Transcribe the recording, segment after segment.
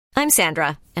I'm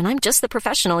Sandra, and I'm just the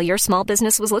professional your small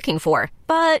business was looking for.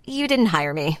 But you didn't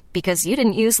hire me because you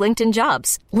didn't use LinkedIn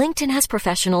Jobs. LinkedIn has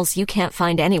professionals you can't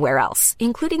find anywhere else,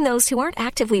 including those who aren't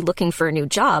actively looking for a new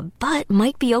job, but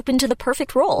might be open to the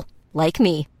perfect role, like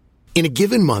me. In a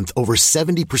given month, over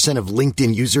 70% of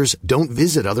LinkedIn users don't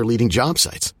visit other leading job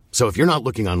sites. So if you're not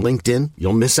looking on LinkedIn,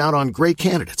 you'll miss out on great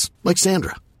candidates, like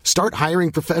Sandra. Start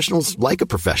hiring professionals like a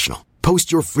professional.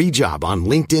 Post your free job on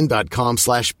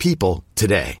linkedin.com/people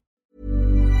today.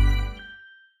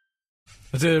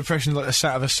 I do an impression like a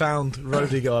sound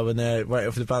roadie guy when they're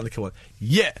waiting for the band to come on.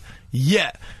 Yeah,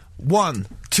 yeah. 1,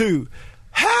 2,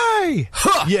 hey!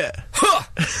 Ha! Yeah. Ha!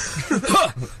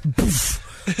 Ha!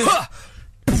 Ha!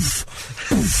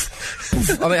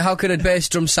 I mean, how can a bass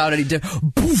drum sound any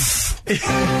different?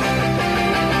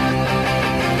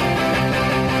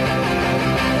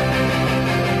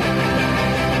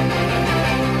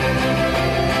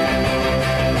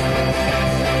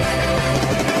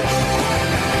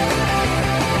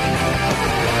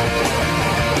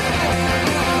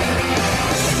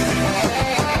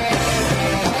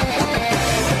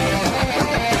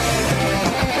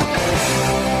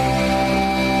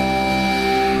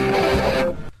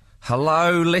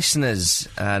 Hello, listeners,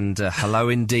 and hello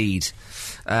indeed.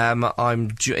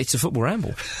 It's a football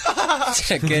ramble. I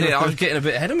was getting a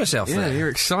bit ahead of myself there. Yeah, you're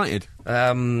excited.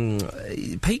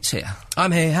 Pete's here.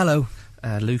 I'm here, hello.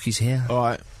 Luke is here. All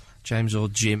right. James or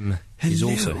Jim is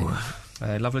also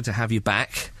here. Lovely to have you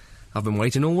back. I've been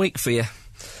waiting all week for you.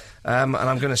 And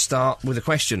I'm going to start with a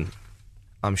question.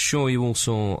 I'm sure you all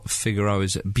saw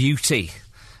Figueroa's beauty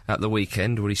at the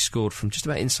weekend, where he scored from just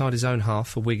about inside his own half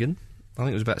for Wigan. I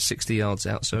think it was about 60 yards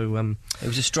out, so... it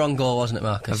was a strong goal, wasn't it,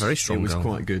 Marcus? A very strong goal. It was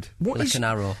quite good. Like an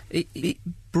arrow. It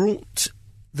brought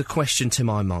the question to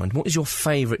my mind, what is your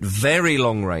favourite very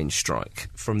long-range strike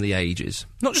from the ages?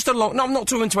 Not just a long... No, I'm not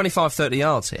talking 25, 30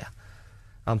 yards here.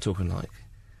 I'm talking, like,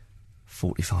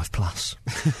 45 plus.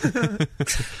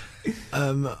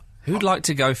 Who'd like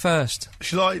to go first?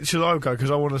 Shall I go?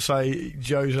 Because I want to say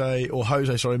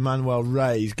Manuel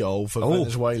Rey's goal for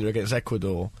Venezuela against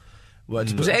Ecuador.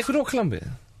 Was it Ecuador or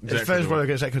Colombia? It's Venezuela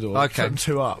against Ecuador. Okay. Put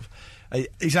 2 up.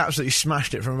 He's absolutely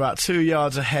smashed it from about 2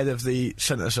 yards ahead of the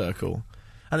centre circle.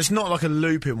 And it's not like a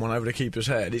looping one over the keeper's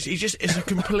head. It's a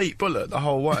complete bullet the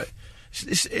whole way.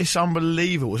 It's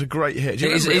unbelievable. It's a great hit.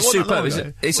 It's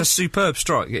superb. It's a superb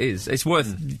strike. It is. It's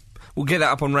worth... We'll get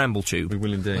that up on RambleTube. We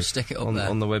will indeed. We'll stick it up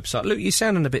on the website. Luke, you're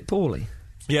sounding a bit poorly.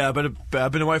 Yeah, but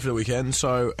I've been away for the weekend,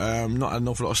 so not had an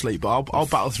awful lot of sleep, but I'll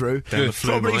battle through. Down the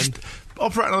flu mind.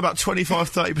 Operating on about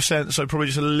 25-30%, so probably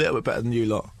just a little bit better than you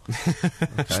lot.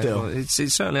 Okay, Still. Well, it's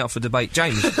certainly up for debate.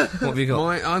 James, what have you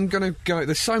got? I'm going to go...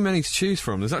 There's so many to choose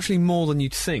from. There's actually more than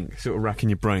you'd think, sort of racking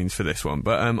your brains for this one.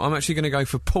 But I'm actually going to go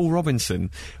for Paul Robinson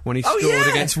when he scored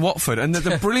against Watford. And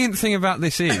the brilliant thing about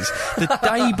this is, the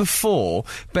day before,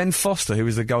 Ben Foster, who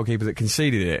was the goalkeeper that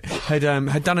conceded it, had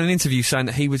done an interview saying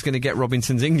that he was going to get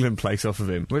Robinson's England place off of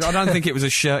him. Which I don't think it was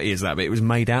as shirty as that, but it was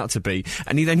made out to be.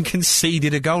 And he then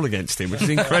conceded a goal against him, which is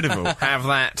incredible. Have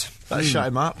that. That shut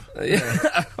him up.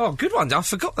 Yeah. Oh, good one. I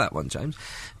forgot that one, James.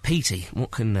 Petey,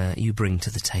 what can you bring to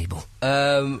the table?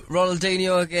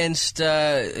 Ronaldinho against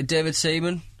David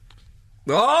Seaman.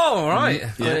 Oh, right.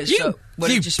 You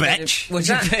betch. Was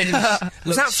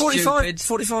that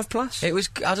 45 plus? It was,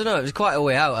 I don't know, it was quite a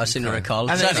way out, I seem to recall.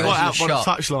 And it was quite out by the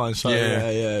shot. touchline, so yeah,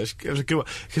 it was a good one.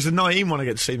 Because the Naeem one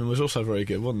against Seaman was also very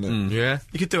good, wasn't it? Yeah.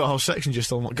 You could do a whole section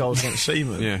just on what goals against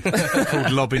Seaman. Yeah.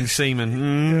 Called Lobbing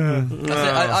Seaman.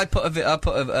 I put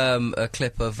a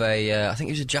clip of I think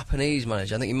he was a Japanese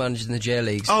manager. I think he managed in the J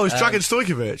Leagues. Oh, it was Dragan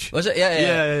Stojkovic. Was it?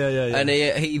 Yeah. Yeah. And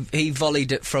he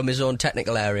volleyed it from his own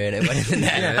technical area and it went in the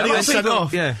net. And he got sent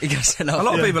off. Yeah. He got sent A off.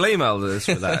 lot of people emailed us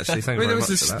with that, actually. Thank you very much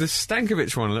for that. There was the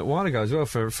Stankovic one a little while ago as well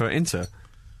for Inter.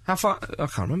 How far? I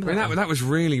can't remember that was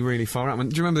really, really far out.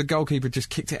 Do you remember the goalkeeper just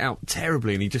kicked it out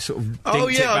terribly and he just sort of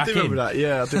dinked it back I do remember that.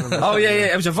 Yeah, I do remember Oh, yeah,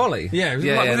 it was a volley. Yeah, it was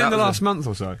within the last month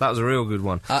or so. That was a real good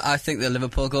one. I think the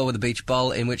Liverpool goal with the beach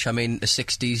ball, in which I mean the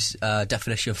 60s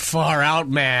definition of far out,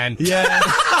 man. Yeah.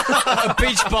 A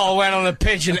beach ball went on the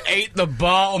pitch and ate the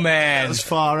ball, man. That was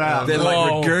far out. They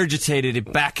regurgitated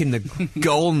it back in the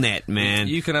goal net, man.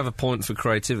 You can have a point for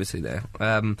creativity there.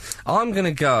 I'm going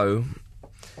to go...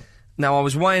 Now, I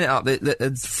was weighing it up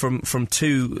from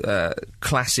two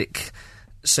classic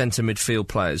centre midfield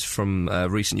players from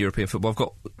recent European football. I've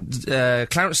got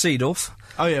Clarence Seedorf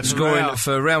scoring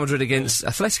for Real Madrid against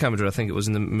Atletico Madrid, I think it was,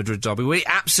 in the Madrid derby, where he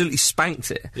absolutely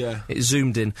spanked it. Yeah. It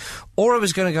zoomed in. Or I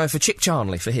was going to go for Chick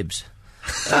Charnley for Hibs,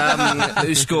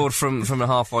 who scored from a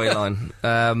halfway line. But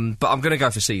I'm going to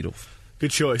go for Seedorf.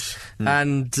 Good choice.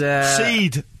 And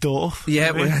Seedorf.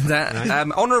 yeah, we had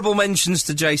that. Honourable mentions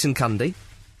to Jason Cundy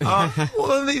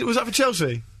Was that for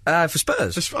Chelsea? for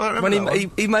Spurs. I don't When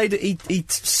remember he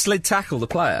slid tackle the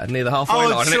player near the halfway Oh,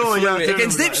 line sure, and yeah, I it do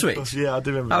against remember that. Ipswich. Yeah, I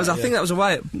do remember I that, think that was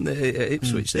away at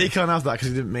Ipswich. He can't have that because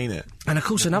he didn't mean it. And of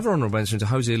course, another honourable mention to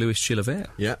Jose Luis Chilavert,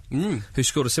 Yeah. who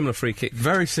scored a similar free kick.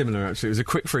 Very similar, actually. It was a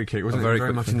quick free kick, wasn't it? very Very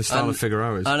quick much free in the style of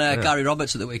Figueroa's. And Gary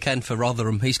Roberts at the weekend for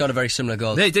Rotherham. He's got a very similar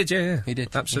goal. Yeah, he did. Yeah, He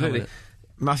did. Absolutely.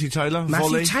 Matthew Taylor, Matthew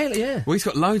volley. Taylor, yeah. Well, he's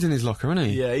got loads in his locker, hasn't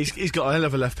he? Yeah, he's got a hell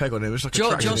of a left peg on him. It's like a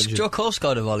traction engine. Joe Cole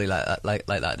scored a volley like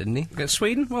that, didn't he? Against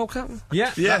Sweden, World Cup.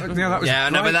 Yeah, Yeah. that was Yeah,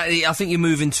 no, great. but I think you're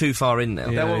moving too far in now.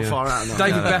 They weren't far out enough.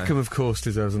 David Beckham, of course,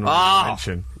 deserves an honourable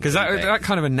mention. Because that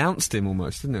kind of announced him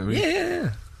almost, didn't it? I mean, Yeah.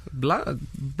 Blah,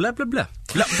 blah, blah, blah.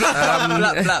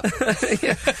 Blap,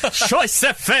 blap. Choice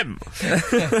FM!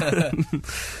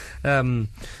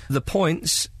 The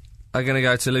points are going to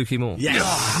go to Lukey Moore.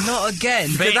 Yes. Not again.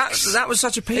 Because that was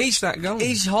such a peach, that goal.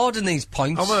 He's hoarding these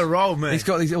points. I'm on a roll, mate. He's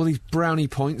got all these brownie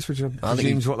points, which I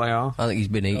presume's what they are. I think he's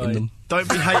been eating them. Don't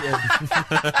be hating.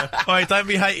 Alright, don't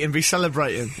be hating, be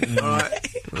celebrating. Alright?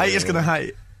 Haters gonna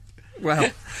hate.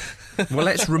 Well,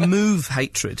 let's remove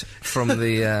hatred from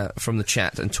the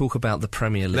chat and talk about the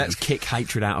Premier League. Let's kick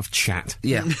hatred out of chat.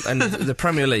 Yeah, and the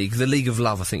Premier League, the League of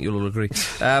Love, I think you'll all agree.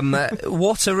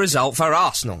 What a result for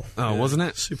Arsenal. Oh, wasn't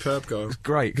it? Superb goal.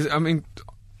 Great, because, I mean,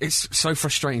 it's so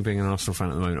frustrating being an Arsenal fan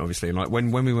at the moment, obviously. Like,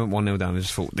 when we went 1-0 down, I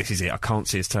just thought, this is it, I can't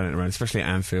see us turning it around, especially at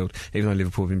Anfield, even though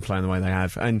Liverpool have been playing the way they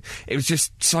have. And it was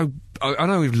just so... I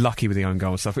know we were lucky with the own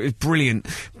goal and stuff, but it was brilliant.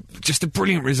 Just a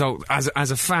brilliant result as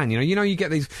a fan, you know you get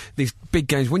these big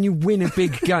games. When you win a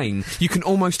big game, you can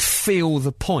almost feel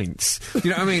the points.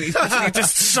 You know what I mean? You're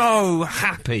just so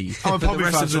happy I'm a for the Pompey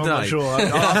rest fan, of the so I'm not day. sure.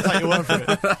 I'll take your word for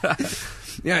it.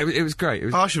 Yeah, it was great. It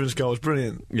was, Arshavin's goal was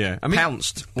brilliant. yeah, I mean,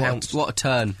 Pounced. What a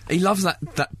turn. he loves that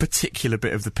particular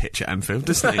bit of the pitch at Anfield,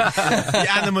 doesn't he? The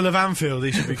animal of Anfield,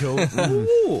 he should be called.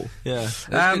 Ooh. Yeah.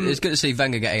 It's good to see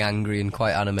Wenger getting angry and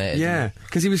quite animated. Yeah,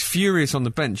 because he was furious on the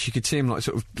bench. You could see him like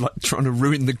trying to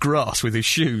ruin the grass with his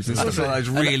shoes and stuff like that. He was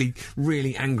really,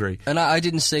 really angry. And I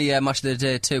didn't see Match of the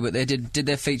Day too, but did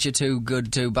they feature too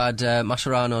good, too bad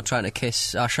Mascherano trying to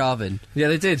kiss Arshavin? Yeah,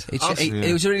 they did.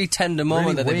 It was a really tender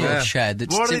moment Really that they weird. both shared.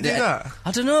 Why did they do that?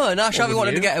 I don't know. And Arshavin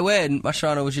wanted you? to get away, and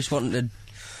Mascherano was just wanting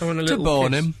to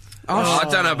bone him. I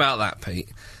don't know about that, Pete.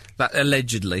 That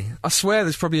allegedly. I swear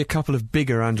there's probably a couple of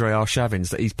bigger Andrei Arshavins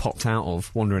that he's popped out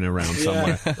of, wandering around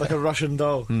somewhere. Yeah, like a Russian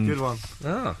doll. Good one.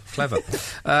 Ah, clever.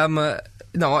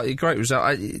 No, great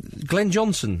result. Glenn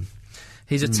Johnson.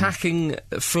 His attacking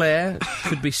flair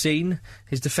could be seen.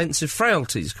 His defensive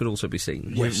frailties could also be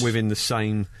seen. Within the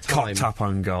same Time. cocked-up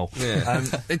own goal. Yeah.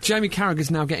 Jamie Carragher's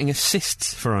now getting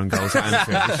assists for own goals at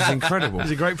Anfield, which is incredible.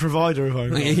 He's a great provider of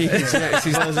own goals. He is, yeah,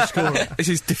 it's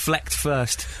his deflect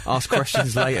first, ask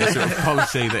questions later sort of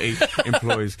policy that he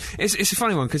employs. It's a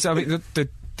funny one, because I mean,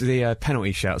 the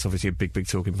penalty shout's obviously a big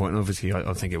talking point, and obviously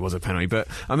I think it was a penalty, but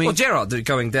I mean... Well, Gerrard did it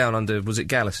going down under, was it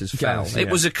Gallis's foul? Gallis, It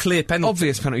yeah. was a clear penalty.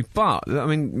 Obvious penalty, but, I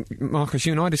mean, Marcus,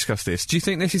 you and I discussed this. Do you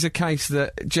think this is a case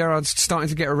that Gerrard's starting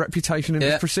to get a reputation and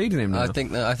is preceding him now? I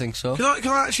think so. Can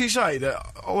I actually say that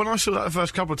when I saw that the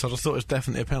first couple of times, I thought it was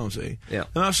definitely a penalty. Yeah.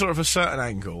 And I saw it from a certain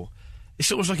angle. It's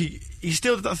sort of like he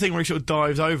still did that thing where he sort of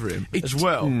dives over him as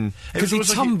well. Because It he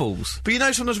was tumbles. But you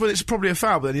know, sometimes when it's probably a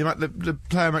foul, but then the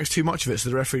player makes too much of it, so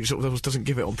the referee sort of doesn't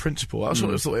give it on principle. I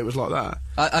sort of thought it was like that.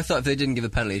 I thought if they didn't give a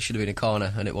penalty, it should have been a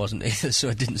corner, and it wasn't either, so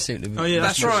it didn't seem to be... Oh, yeah,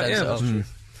 that's much right, sense yeah, at all. that's true.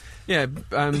 Yeah,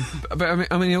 but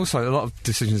I mean, also a lot of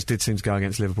decisions did seem to go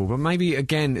against Liverpool. But maybe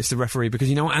again, it's the referee, because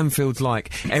you know what Anfield's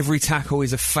like. Every tackle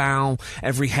is a foul,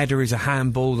 every header is a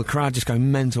handball. The crowd just go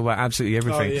mental about absolutely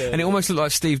everything, yeah. and it almost looked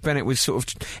like Steve Bennett was sort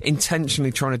of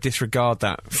intentionally trying to disregard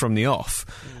that from the off.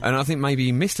 And I think maybe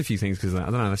he missed a few things because of that.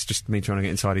 I don't know. That's just me trying to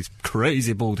get inside his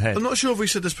crazy bald head. I'm not sure if we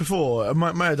said this before. I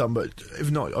may have done, but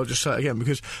if not, I'll just say it again,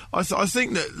 because I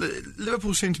think that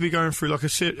Liverpool seem to be going through like a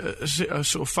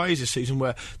sort of phase this season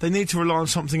where they need to rely on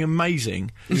something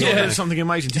amazing. Something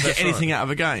amazing to get anything out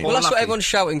of a game. Well, that's what everyone's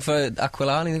shouting for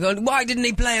Aquilani. They're going, why didn't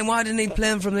he play him? Why didn't he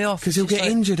play him from the off? Because he'll get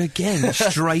injured again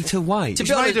straight away. He's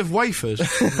made of wafers.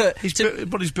 His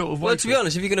body's built of wafers. Well, to be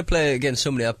honest, if you're going to play against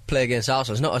somebody, I play against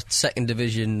Arsenal. It's not a second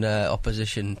division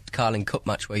opposition Carling Cup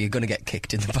match where you're going to get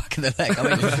kicked in the back of the leg. I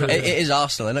mean, it is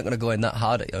Arsenal. They're not going to go in that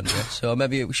hard at you. So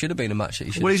maybe it should have been a match that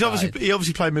you should. Well, have he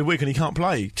obviously played midweek and he can't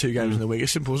play 2 games in the week.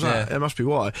 It's simple as that. Yeah. It must be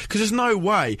why. Because there's no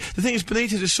way. The thing is,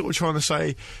 Benitez is sort of trying to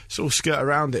say, sort of skirt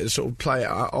around it and sort of play it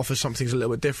off as something's a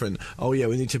little bit different. Oh yeah,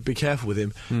 we need to be careful with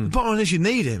him. The bottom line is, you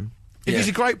need him. If he's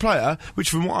a great player, which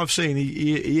from what I've seen,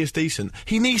 he is decent,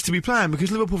 he needs to be playing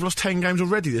because Liverpool have lost 10 games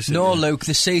already this season. No, Luke,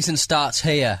 the season starts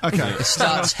here. Okay. It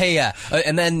starts here.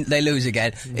 And then they lose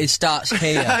again. It starts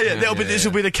here. This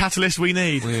will be the catalyst we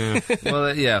need.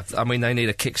 Well, I mean, they need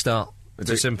a kickstart. It's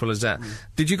as simple as that.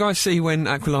 Did you guys see when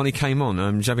Aquilani came on?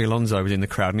 Xabi Alonso was in the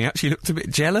crowd, and he actually looked a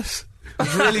bit jealous. It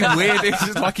was really weird. It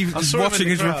was like he was watching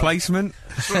his replacement.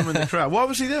 I saw him in the crowd. Why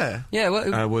was he there? Yeah,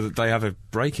 well, they have a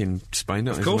break in Spain,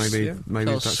 don't they? Of course,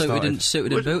 maybe that suited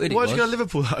and booted. Why'd you go to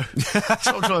Liverpool, though? That's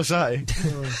what I'm trying to say.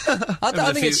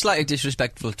 I think it's slightly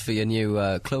disrespectful for your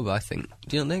new club, I think.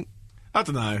 Do you not think? I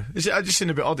don't know. I just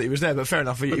seemed a bit odd that he was there, but fair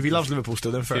enough. If he loves Liverpool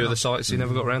still, then fair few enough. of the sites he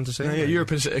never got round to seeing. Yeah,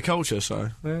 European city of culture, so.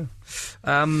 Yeah.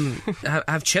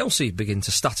 Have Chelsea begin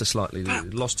to stutter slightly?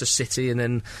 Lost to City and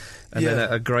then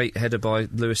a great header by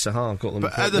Louis Saha got them.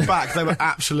 But at the back, they were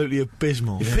absolutely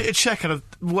abysmal. Peter Cech had a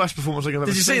worst performance I've ever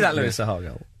seen. Did you see that Louis Saha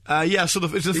goal? Yeah, sort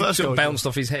of. It's the first goal. Bounced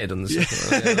off his head on the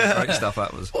second one. Great stuff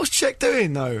that was. What was Cech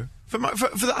doing, though? For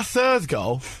that third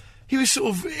goal, he was sort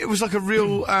of, it was like a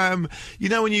real, you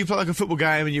know when you play like a football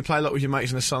game and you play like with your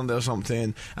mates on a Sunday or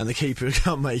something and the keeper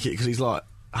can't make it because he's like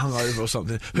hungover or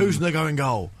something. Who's going to go in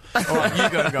goal? All right, you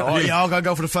go and go. Oh, yeah, I'll go and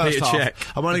go for the first Peter half.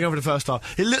 Cech. I'm only going for the first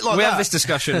half. It looked like we that. have this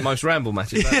discussion in most Ramble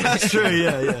matches. Yeah, that's true,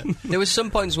 yeah. There was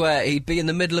some points where he'd be in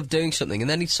the middle of doing something and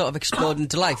then he'd sort of explode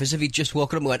into life as if he'd just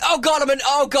woken up and went, oh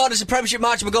God, it's a Premiership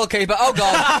match, I'm a goalkeeper, oh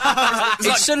God.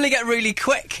 He'd suddenly get really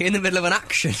quick in the middle of an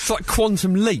action. It's like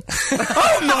Quantum Leap.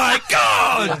 Oh my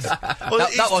God! Well,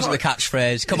 that wasn't the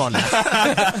catchphrase, come on now.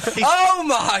 Oh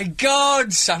my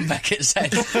God, Sam Beckett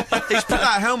said. He's put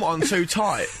that helmet on too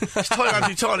tight. It's tight on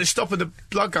too tight and it's stopping the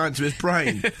blood going to his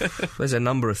brain. There's a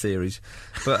number of theories,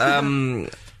 but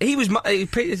Peter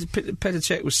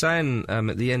Cech was saying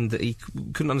at the end that he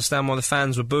couldn't understand why the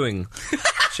fans were booing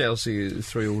Chelsea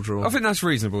 3-3 draw. I think that's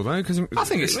reasonable though, because I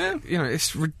think it's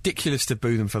it's ridiculous to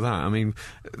boo them for that. I mean,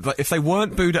 like, if they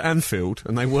weren't booed at Anfield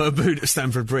and they were booed at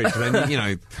Stamford Bridge,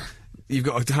 then you've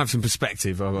got to have some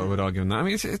perspective. I would argue on that. I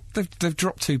mean, they've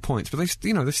dropped 2 points, but they've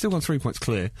still gone 3 points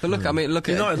clear. But look, look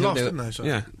at United lost, didn't they? So.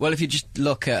 Yeah. Well, if you just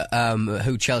look at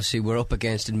who Chelsea were up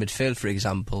against in midfield, for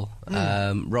example,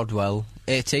 Rodwell,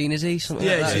 18 is he? Something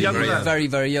like that. He's young, very,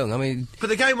 very young. I mean, but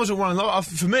the game wasn't won.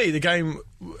 For me, the game,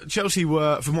 Chelsea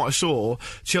were, from what I saw,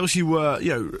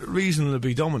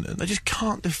 reasonably dominant. They just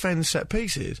can't defend set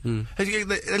pieces. They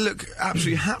look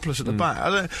absolutely hapless at the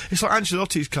back. It's like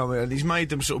Ancelotti's come in and he's made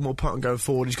them sort of more potent going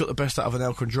forward. He's got the best out of an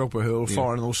Elkan Drogba who are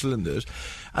firing on all cylinders,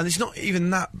 and it's not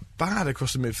even that bad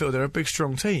across the midfield. They're a big,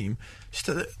 strong team.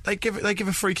 They give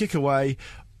a free kick away.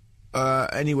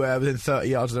 Anywhere within 30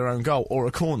 yards of their own goal or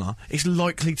a corner, it's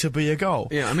likely to be a goal.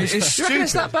 Yeah, I mean, it's stupid.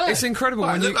 It's that bad? It's incredible.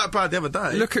 Well, it looked that bad the other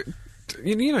day. Look at.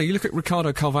 You look at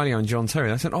Ricardo Carvalho and John Terry.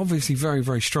 That's an obviously very,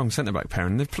 very strong centre-back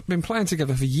pairing. They've been playing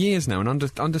together for years now, and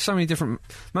under so many different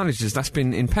managers, that's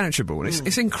been impenetrable. And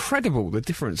it's incredible the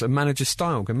difference a manager's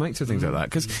style can make to things like that.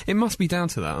 Because it must be down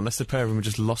to that, unless the pair of them have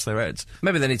just lost their heads.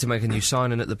 Maybe they need to make a new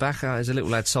signing at the back. There's a little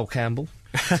lad, Sol Campbell.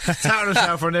 Touting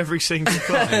himself on every single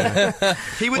club.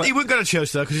 He wouldn't go to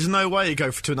Chelsea though, because there's no way he'd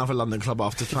go to another London club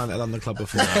after playing at a London club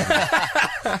before.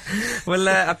 Well,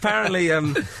 apparently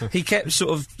he kept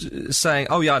sort of saying,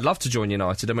 "Oh yeah, I'd love to join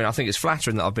United." I mean, I think it's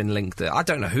flattering that I've been linked there. I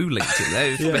don't know who linked him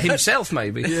there, but himself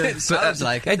maybe. It sounds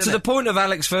like it, and to the point of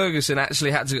Alex Ferguson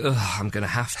actually had to. I'm going to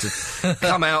have to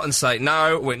come out and say,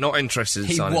 "No, we're not interested."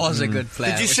 He was a good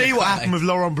player. Did you see what happened with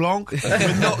Laurent Blanc?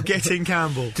 We're not getting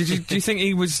Campbell. Do you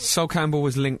think Sol Campbell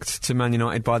was linked to Man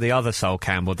United by the other Sol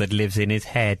Campbell that lives in his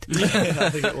head? Yeah, I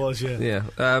think it was. Yeah.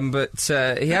 But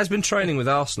he has been training with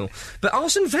Arsenal. But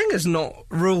Arsene Wenger's not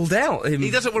ruled out him.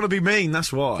 He doesn't want to be mean.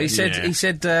 That's why. He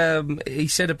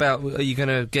said about, are you going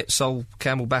to get Sol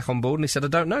Campbell back on board? And he said, I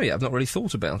don't know yet. I've not really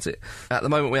thought about it. At the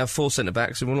moment, we have 4 centre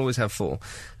backs, and we'll always have 4.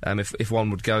 If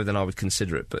one would go, then I would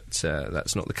consider it. But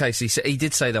that's not the case. He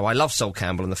did say though, I love Sol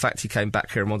Campbell, and the fact he came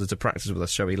back here and wanted to practice with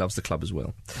us show he loves the club as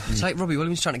well. It's like Robbie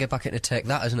Williams trying to get back into Take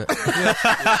That, isn't it?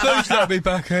 Please let me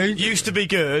back in. Used to be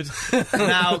good,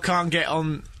 now can't get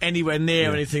on anywhere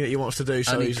near anything that he wants to do.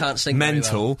 So and he can't sing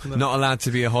mental, not allowed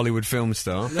to be a Hollywood film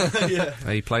star.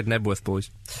 He played Nebworth, boys.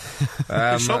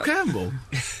 Sol Campbell.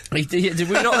 Did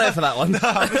we not there for that one? No,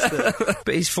 I missed it.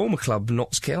 But his former club,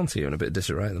 Notts County, are in a bit of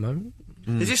disarray at the moment.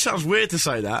 It just sounds weird to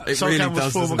say that. It Sol really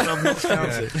Campbell's does, former club, Notts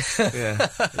County. Yeah.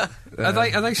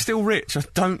 Are they still rich? I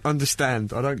don't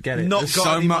understand. I don't get it. Not There's got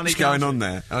so any money much going county. on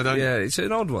there. I don't. Yeah, it's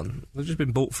an odd one. They've just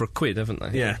been bought for £1, haven't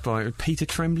they? Yeah, by Peter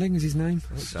Trembling is his name.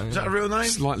 Is that a real name?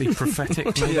 Slightly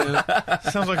prophetic.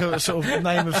 Sounds like a sort of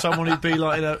name of someone who'd be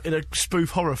like in a spoof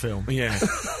horror film. Yeah.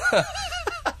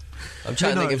 I'm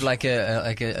trying to think of like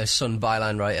a Sun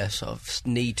byline writer, sort of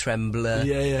knee trembler,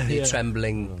 knee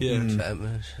trembling.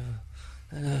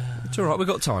 It's all right, we've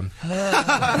got time.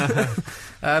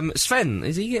 Sven,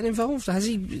 is he getting involved? Has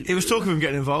he? He was talking of him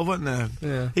getting involved, wasn't there?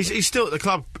 Yeah. He's still at the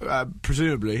club,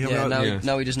 presumably.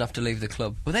 Now he doesn't have to leave the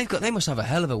club. Well, they must have a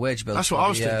hell of a wage bill. That's what I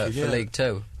was thinking. For League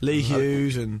Two. Lee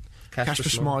Hughes and Kasper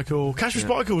Schmeichel. Kasper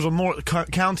Schmeichel was on more at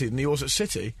County than he was at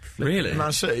City. Really?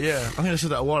 Man City, yeah. I think I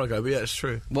said that a while ago, but yeah, it's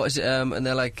true. What is it? And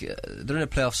they're like they're in a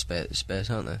playoff space,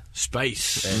 aren't they?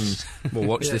 Space. Well,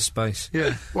 watch this space.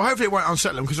 Yeah. Well, hopefully it won't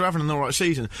unsettle them because they're having an all right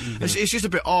season. It's just a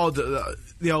bit odd that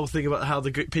the old thing about how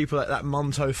the people at that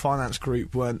Monto Finance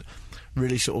Group weren't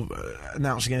really sort of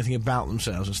announcing anything about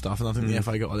themselves and stuff. And I think the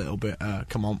FA got a little bit,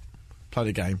 come on, play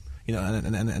the game. You know,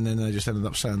 and then they just ended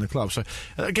up selling the club. So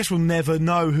I guess we'll never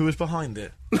know who was behind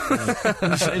it.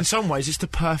 In some ways, it's the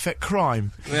perfect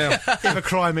crime. Yeah. If a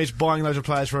crime is buying loads of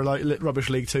players for a rubbish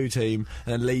League Two team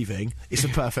and then leaving, it's a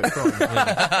perfect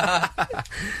crime.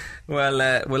 Well,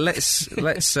 let's. It's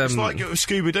like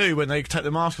Scooby Doo when they take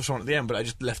the mask off someone at the end, but they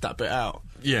just left that bit out.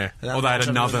 Yeah, And or they had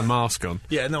another mask on.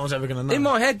 Yeah, no one's ever going to know. In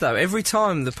my head, though, every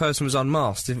time the person was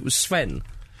unmasked, if it was Sven,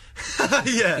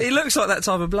 yeah. he looks like that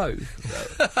type of bloke.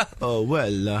 Oh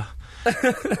well.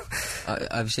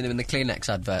 I've seen him in the Kleenex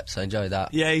adverts. I enjoy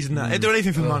that. Yeah, he's in that. He'd do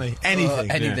anything for money.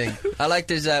 Anything. Anything. I liked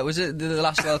his. Was it the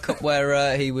last World Cup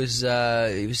where he was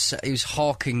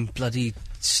hawking bloody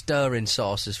stirring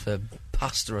sauces for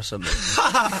pasta or something?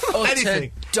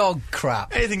 Anything. Dog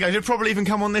crap. Anything goes. He'll probably even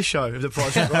come on this show if the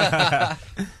price is right.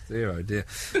 Dear, oh dear.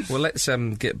 Well, let's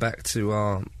get back to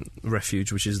our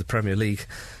refuge, which is the Premier League.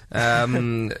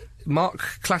 Mark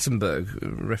Clattenburg,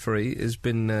 referee, has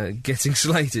been getting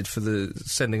slated for the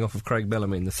sending off of Craig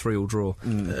Bellamy in the 3-3 draw.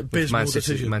 Abysmal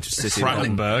decision. Manchester City.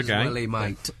 Clattenburg, eh? Well, he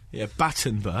might. Yeah,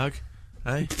 Battenberg.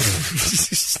 Eh?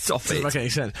 Stop Doesn't it. make any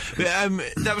sense. But,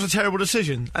 that was a terrible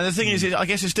decision. And the thing is, I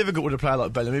guess it's difficult with a player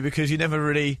like Bellamy because you never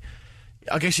really.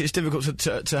 I guess it's difficult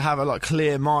to have a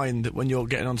clear mind when you're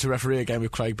getting on to referee a game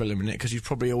with Craig Bellamy in it because you've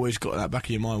probably always got in that back of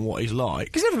your mind what he's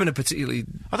like. He's never been a particularly.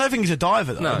 I don't think he's a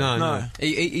diver though. No.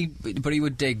 But he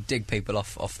would dig people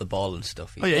off the ball and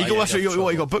stuff. Oh yeah, that's what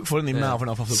he got booked for, didn't he? Mouthing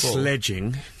off the ball.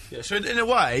 Sledging. Yeah, so in a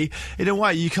way,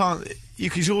 you can't.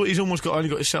 He's almost only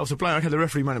got himself to blame. Okay, the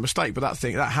referee made a mistake, but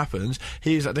that happens.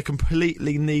 He is at the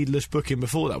completely needless booking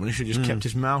before that when he should have just kept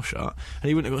his mouth shut, and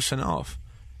he wouldn't have got sent off.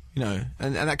 You know,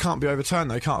 and that can't be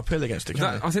overturned, though. You can't appeal against it,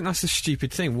 can you? I think that's the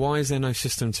stupid thing. Why is there no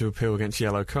system to appeal against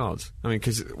yellow cards? I mean,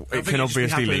 because it can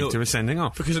obviously lead to a sending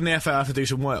off. Because in the FA have to do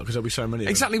some work, because there'll be so many of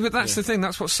them. Exactly, but that's the thing.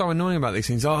 That's what's so annoying about these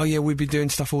things. Oh, yeah, we'd be doing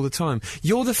stuff all the time.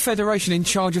 You're the federation in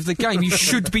charge of the game. You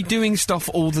should be doing stuff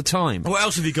all the time. What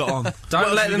else have you got on?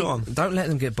 Don't let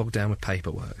them get bogged down with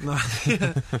paperwork. No.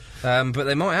 But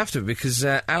they might have to, because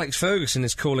Alex Ferguson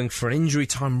is calling for an injury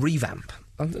time revamp.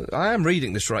 I am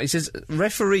reading this right. He says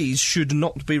referees should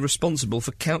not be responsible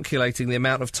for calculating the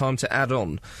amount of time to add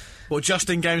on. Well, just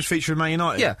in games featuring Man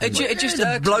United? Yeah. It just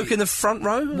the bloke in the front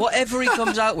row? Whatever he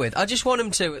comes out with, I just want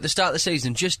him to, at the start of the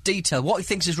season, just detail what he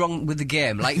thinks is wrong with the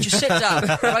game. Like, just sit down,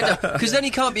 write down, because then he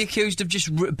can't be accused of just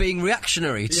being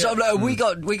reactionary. It's sort of like,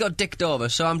 we got dicked over,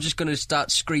 so I'm just going to start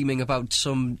screaming about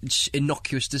some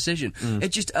innocuous decision. It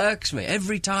just irks me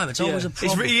every time. It's always a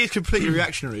problem. He is completely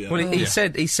reactionary, though. Well, he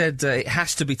said it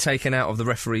has to be taken out of the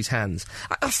referee's hands.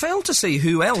 I failed to see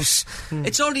who else.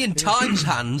 It's only in Time's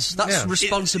hands. That's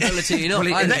responsibility enough.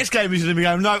 Well, the next game he's going to be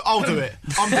going, no, I'll do it.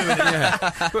 I'm doing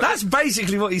it. That's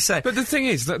basically what he said. But the thing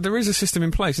is that there is a system in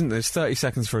place, isn't there? There's 30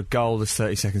 seconds for a goal, there's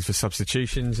 30 seconds for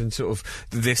substitutions, and sort of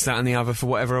this, that, and the other for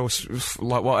whatever else,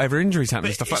 like whatever injuries happen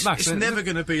and stuff like that. It's never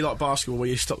going to be like basketball where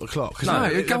you stop the clock. No,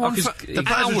 it go on for the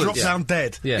players will drop down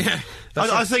dead. Yeah.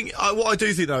 I think what I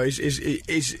do think though is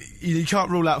you can't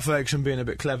rule out Ferguson being a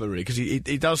bit clever, really, because he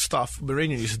does stuff.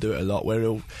 Mourinho used to do it a lot, where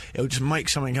he'll just make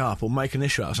something up or make an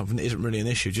issue out of something that isn't really an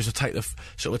issue, just to take the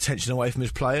sort of attention away from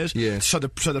his players. Yeah. So the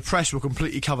press will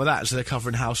completely cover that, so they're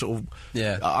covering how sort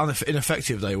of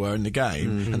ineffective they were in the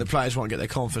game, and the players won't get their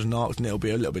confidence knocked, and it'll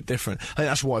be a little bit different. I think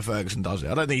that's why Ferguson does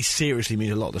it. I don't think he seriously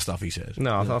means a lot of the stuff he says.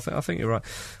 No, I think you're right.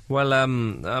 Well, a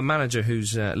manager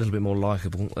who's a little bit more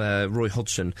likeable, Roy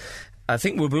Hodgson, I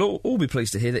think we'll all be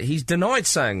pleased to hear that he's denied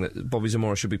saying that Bobby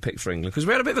Zamora should be picked for England, because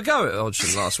we had a bit of a go at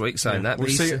Hodgson last week saying that. Well,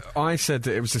 see, I said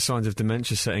that it was the signs of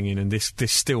dementia setting in, and this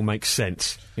still makes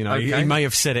sense. You know, Okay. he may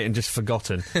have said it and just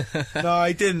forgotten. No,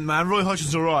 he didn't, man. Roy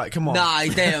Hodgson's all right. Come on. Nah, he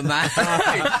didn't, man.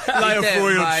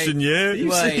 Roy Hodgson, yeah.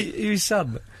 Who's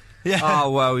son? Yeah. Oh,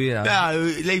 well, yeah. No,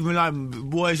 leave him alone.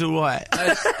 Boy's all right.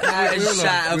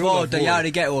 Set of order, you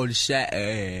only get one set.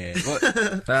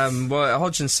 Well,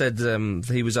 Hodgson said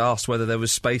he was asked whether there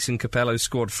was space in Capello's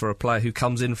squad for a player who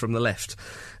comes in from the left.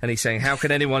 And he's saying, how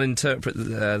can anyone interpret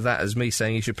that as me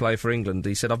saying he should play for England?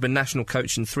 He said, I've been national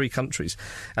coach in 3 countries.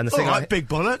 And the thing big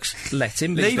bollocks. Let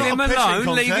him be. Leave him alone,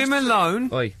 leave him alone.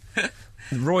 Oi.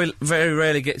 Roy very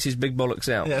rarely gets his big bollocks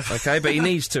out, okay, but he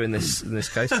needs to in this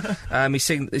case.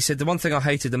 He said the one thing I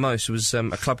hated the most was a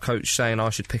club coach saying I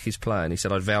should pick his player, and he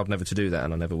said I'd vowed never to do that,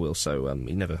 and I never will. So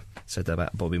he never said that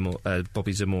about Bobby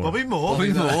Zamora. Bobby Moore?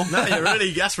 No,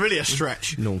 that's really a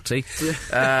stretch. Naughty.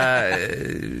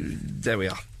 There we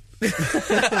are.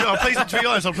 I'm pleased, to be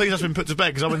honest, I'm pleased that's been put to bed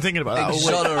because I've been thinking about that all week.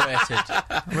 Exonerated.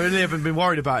 I really haven't been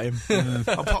worried about him.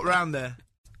 I'll pop round there.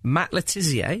 Matt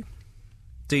Letizia,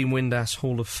 Dean Windass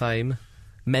Hall of Fame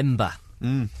member.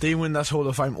 Dean Windass Hall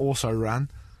of Fame also ran.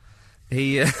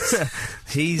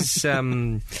 He's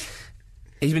been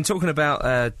talking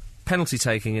about penalty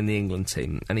taking in the England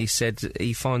team, and he said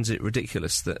he finds it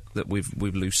ridiculous that we've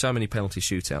lose so many penalty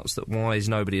shootouts. That why is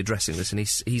nobody addressing this? And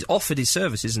he's offered his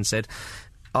services and said,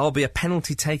 I'll be a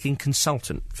penalty taking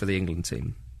consultant for the England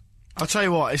team. I'll tell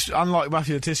you what, it's unlike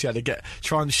Matthew Letizia to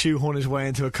try and shoehorn his way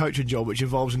into a coaching job which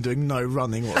involves him doing no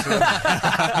running whatsoever.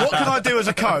 What can I do as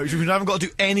a coach if I haven't got to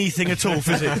do anything at all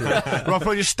physically? Or I'll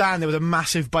probably just stand there with a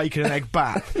massive bacon and egg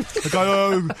bat. I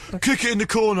go, kick it in the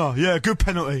corner. Yeah, good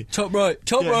penalty. Top right.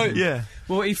 Yeah.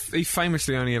 Well, he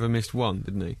famously only ever missed one,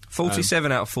 didn't he?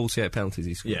 47 out of 48 penalties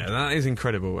he scored. Yeah, that is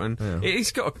incredible, and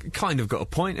he's got a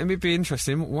point, and it'd be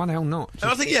interesting. Why the hell not?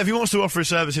 And I think, if he wants to offer his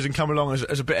services and come along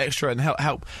as a bit extra and help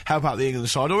out the England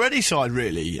side, or any side,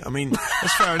 really, I mean,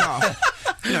 that's fair enough.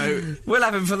 You know, we'll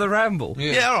have him for the ramble.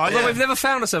 Yeah, all right. Although we've never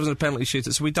found ourselves in a penalty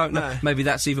shooter, so we don't know. No. Maybe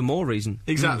that's even more reason.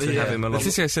 Exactly. To have him along.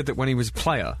 Letizia said that when he was a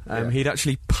player, he'd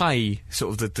actually pay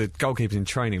sort of the goalkeepers in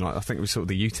training, like I think it was sort of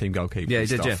the youth team goalkeepers. Yeah, he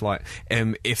did. Stuff, like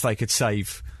if they could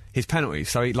save his penalties,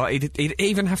 so he'd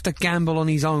even have to gamble on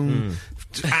his own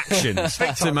actions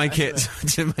to make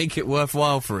it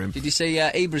worthwhile for him. Did you see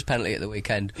Ibra's penalty at the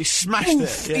weekend? He smashed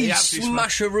it. Yeah, he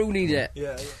smashed-a-roonied it.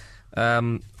 Yeah.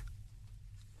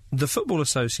 The Football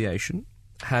Association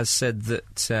has said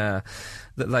that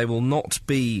they will not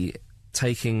be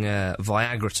taking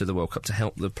Viagra to the World Cup to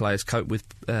help the players cope with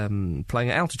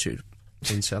playing at altitude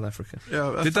in South Africa.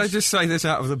 Yeah, did they just say this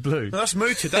out of the blue? No, that's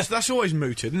mooted. That's always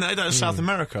mooted, isn't it? In South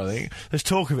America, I think. There's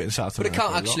talk of it in South America.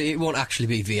 But it won't actually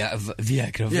be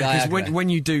Viagra. Yeah, because when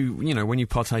you do, when you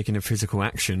partake in a physical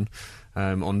action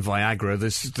on Viagra,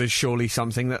 there's surely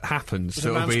something that happens.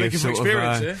 So it'll be a sort of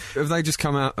have they just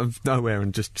come out of nowhere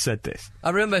and just said this? I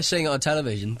remember seeing it on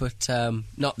television, but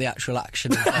not the actual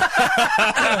action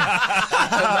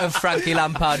of Frankie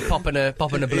Lampard popping a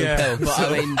blue pill. But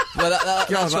I mean,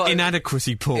 that's what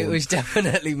inadequacy porn. It was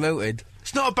definitely mooted.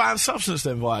 It's not a banned substance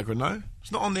then, Viagra, no?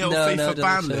 It's not on the old FIFA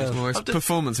ban list. Well, it's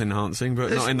performance enhancing,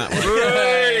 but not in that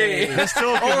way.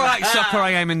 All right, Supper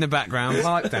AM in the background,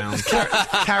 pipe down.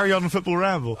 Carry on Football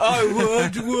Ramble. I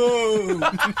would, whoa!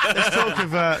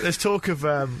 There's talk of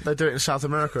they do it in South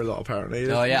America a lot,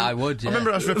 apparently. Oh yeah, I would. Yeah. I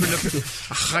remember I was ripping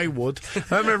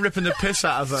I remember ripping the piss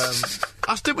out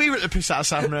of did we rip the piss out of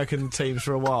South American teams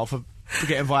for a while for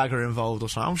getting Viagra involved or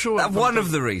something? I'm sure one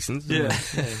of the reasons. Yeah.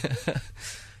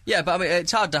 Yeah, but I mean,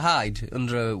 it's hard to hide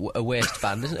under a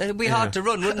waistband, isn't it? It'd be hard to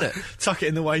run, wouldn't it? Tuck it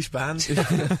in the waistband. I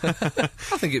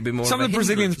think it'd be more. Some of the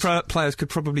Brazilian players could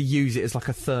probably use it as like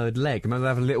a third leg. Maybe they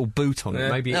have a little boot on it.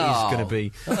 Maybe it is going to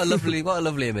be. What a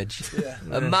lovely image. Yeah.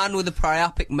 A man with a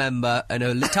priapic member and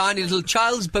a tiny little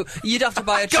child's boot. You'd have to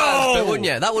buy a child's boot, wouldn't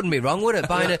you? That wouldn't be wrong, would it?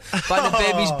 Buying a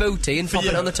baby's booty and popping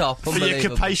it on the top. For your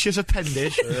capacious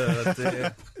appendage.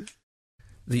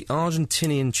 The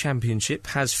Argentinian Championship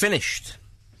has finished.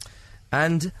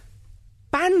 And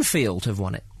Banfield have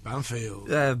won it. Banfield.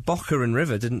 Boca and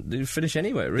River didn't finish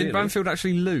anywhere, really. Did Banfield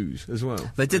actually lose as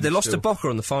well? They did. They lost to Boca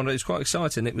on the final. It was quite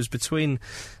exciting. It was between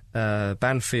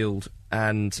Banfield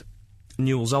and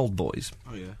Newell's Old Boys.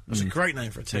 Oh, yeah. That's a great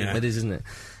name for a team. Yeah. It is, isn't it?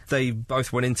 They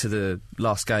both went into the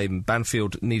last game.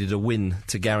 Banfield needed a win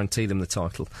to guarantee them the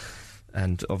title.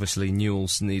 And obviously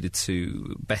Newell's needed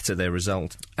to better their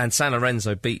result. And San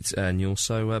Lorenzo beat Newell,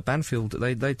 so Banfield,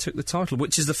 they took the title,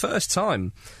 which is the first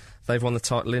time they've won the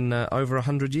title in over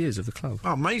 100 years of the club.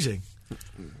 Oh, amazing.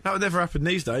 That would never happen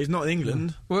these days, not in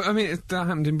England. Well, I mean, that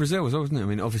happened in Brazil as well, wasn't it? I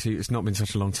mean, obviously it's not been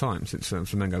such a long time since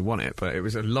Flamengo won it, but it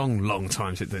was a long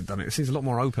time since they'd done it. It seems a lot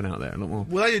more open out there, a lot more.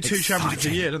 Well, they do 2 championships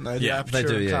a year, don't they? Yeah, they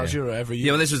do, Clausura every year.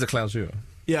 Yeah, well, this was the Clausura.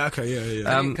 Yeah, okay,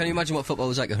 yeah. Can you imagine what football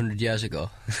was like 100 years ago?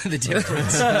 The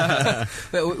difference.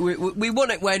 we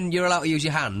won it when you're allowed to use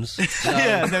your hands. So.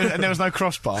 Yeah, and there was no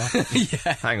crossbar.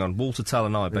 Hang on, Walter Tull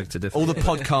and I beg to differ. All the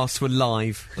podcasts were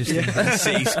live, just in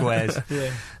city squares.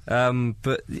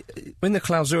 But in the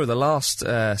Clausura, the last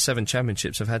 7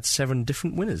 championships have had 7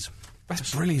 different winners.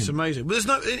 That's brilliant. It's amazing. But there's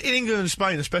no in England and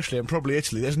Spain especially, and probably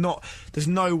Italy. There's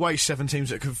no way 7 teams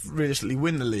that could realistically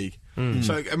win the league.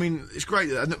 So I mean, it's great.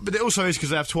 But it also is because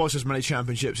they have twice as many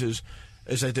championships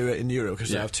as they do it in Europe because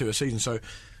they have 2 a season. So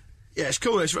yeah, it's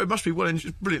cool. It must be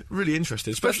really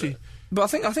interesting, especially.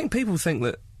 But I think people think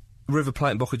that River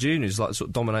Plate and Boca Juniors like sort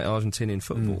of dominate Argentinian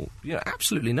football.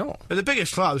 Absolutely not. They're the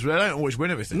biggest clubs, but they don't always win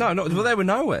everything. No, well, they were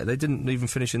nowhere. They didn't even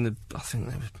finish in the. I think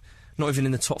they were not even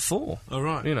in the top 4. Oh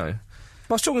right. You know.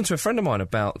 I was talking to a friend of mine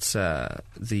about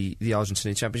the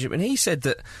Argentinian Championship, and he said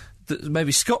that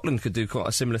maybe Scotland could do quite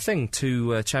a similar thing,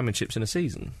 2 championships in a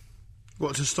season.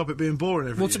 What, to stop it being boring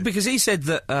every year? Because he said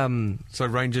that... so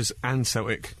Rangers and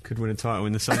Celtic could win a title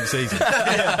in the same season?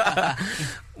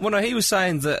 Well, no, he was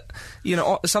saying that,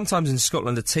 sometimes in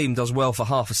Scotland a team does well for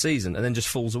half a season and then just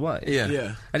falls away.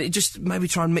 Yeah. And it just maybe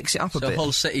try and mix it up a bit. So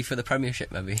Hull City for the Premiership,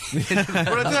 maybe. Well,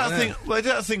 they do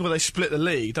that thing where they split the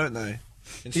league, don't they?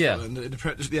 In Scotland, the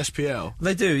SPL.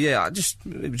 They do, yeah.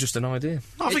 It was just an idea.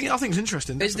 I think it's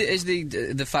interesting. Is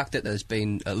the fact that there's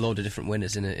been a load of different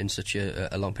winners in such a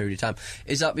long period of time,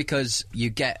 is that because you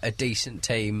get a decent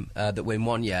team that win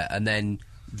one year and then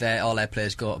all their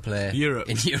players go to play in Europe?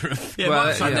 Yeah, well,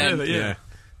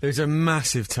 there's a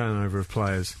massive turnover of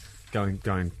players going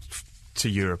to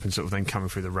Europe and sort of then coming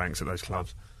through the ranks at those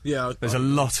clubs. Yeah, there's a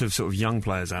lot of sort of young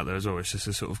players out there as well. It's just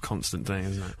a sort of constant thing,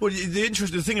 isn't it? Well, the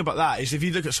interesting thing about that is if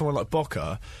you look at someone like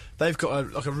Boca, they've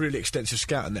got a really extensive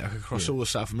scouting network across all of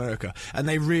South America, and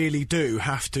they really do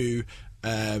have to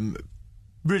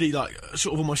really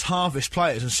sort of almost harvest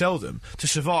players and sell them to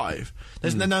survive.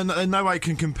 There's no way it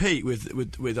can compete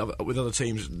with other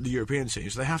teams, the European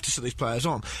teams. They have to set these players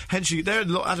on. Hence, they had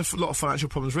a lot of financial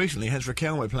problems recently. Hence,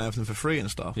 Riquelme playing for them for free and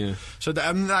stuff. Yeah. So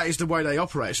that is the way they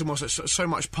operate. It's almost so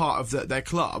much part of their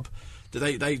club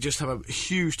that they just have a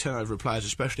huge turnover of players.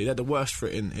 Especially, they're the worst for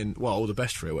it or the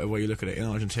best for it, whatever way you look at it, in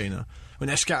Argentina. When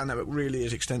their scouting network really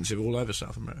is extensive all over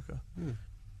South America.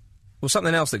 Well,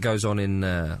 something else that goes on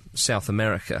in South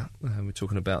America, we're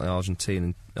talking about the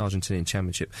Argentinian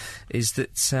Championship, is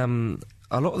that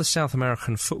a lot of the South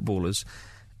American footballers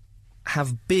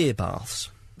have beer baths.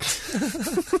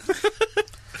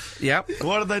 Yeah.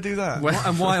 Why did they do that?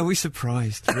 And why are we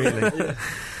surprised, really?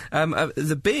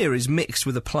 The beer is mixed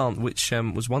with a plant which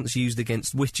was once used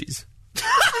against witches.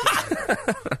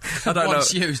 I don't know.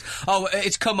 Used. Oh,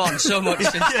 it's come on so much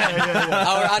since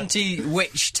our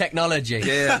anti-witch technology.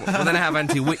 Yeah, well, then I have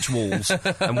anti-witch walls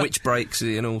and witch breaks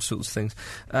and all sorts of things.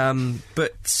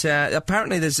 But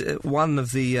apparently, there's one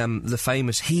of the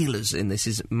famous healers in this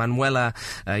is Manuela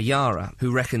Yara,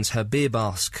 who reckons her beer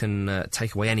baths can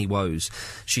take away any woes.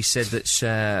 She said that she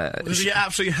get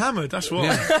absolutely hammered. That's what.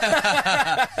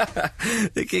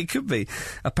 It could be.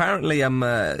 Apparently,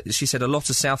 she said a lot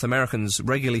of South Americans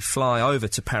regularly fly over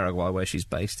to Paraguay, where she's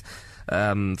based,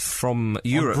 from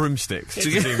Europe. On broomsticks, to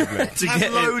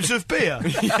get loads of beer.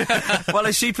 Well,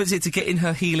 as she puts it, to get in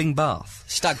her healing bath.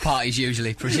 Stag parties,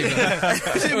 usually, presumably. I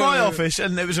was in my office,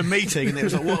 and there was a meeting, and it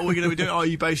was like, what are we going to be doing? Oh,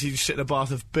 you basically just sit in a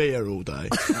bath of beer all day.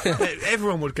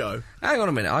 Everyone would go. Hang on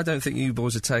a minute, I don't think you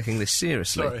boys are taking this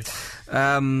seriously. Sorry.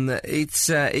 It's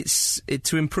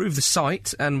to improve the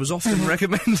sight and was often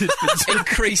recommended for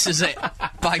increases it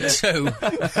by 2.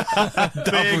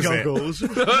 Beer goggles.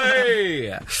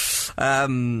 Hey!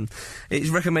 It's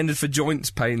recommended for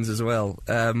joint pains as well.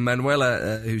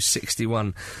 Manuela, who's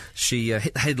 61, she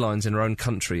hit the headlines in her own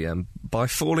country by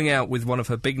falling out with one of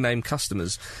her big-name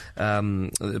customers,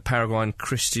 the Paraguayan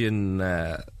Christian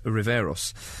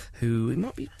Riveros, who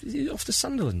might be off to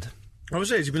Sunderland. Oh, was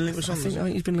it? Has he been linked with Sunderland? I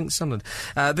think he's been linked to Sunderland.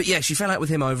 But yeah, she fell out with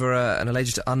him over an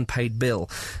alleged unpaid bill.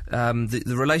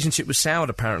 The relationship was soured,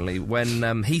 apparently,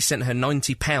 when he sent her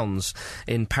 £90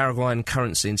 in Paraguayan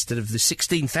currency instead of the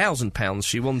 £16,000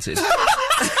 she wanted.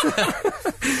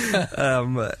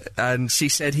 And she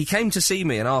said, he came to see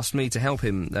me and asked me to help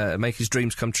him make his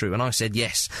dreams come true, and I said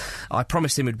yes. I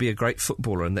promised him he'd be a great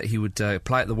footballer and that he would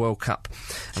play at the World Cup,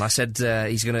 and I said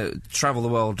he's going to travel the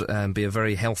world and be a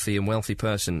very healthy and wealthy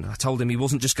person. I told him he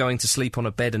wasn't just going to sleep on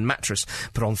a bed and mattress,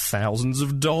 but on thousands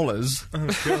of dollars.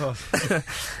 Oh,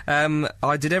 God.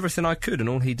 I did everything I could, and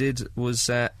all he did was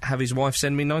have his wife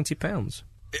send me £90.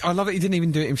 I love it. He didn't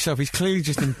even do it himself. He's clearly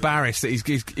just embarrassed that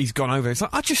he's gone over. It's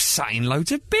like, I just sat in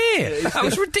loads of beer. That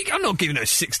was ridiculous. I'm not giving her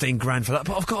 16 grand for that,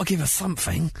 but I've got to give her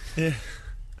something. Yeah.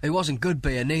 It wasn't good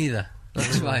beer neither.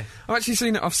 That's why. I've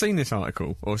seen this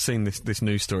article, or seen this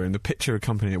news story, and the picture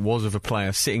accompanying it was of a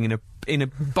player sitting in a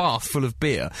bath full of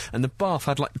beer, and the bath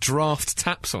had like draft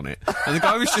taps on it, and the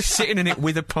guy was just sitting in it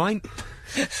with a pint.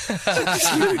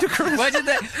 It's ludicrous. Where did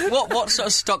what sort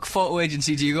of stock photo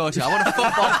agency do you go to? I want a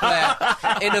football player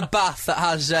in a bath that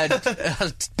has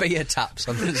beer taps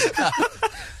on his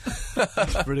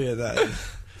That's brilliant, that is.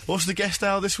 What's the guest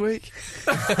hour this week?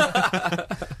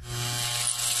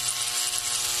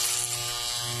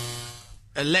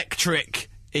 Electric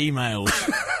emails.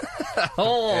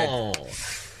 Oh,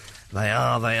 they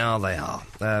are.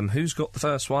 Who's got the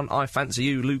first one? I fancy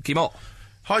you, Lukey Mott.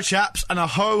 Hi chaps, and a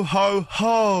ho ho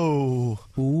ho.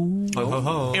 Ooh. Ho ho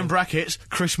ho. In brackets,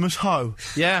 Christmas ho.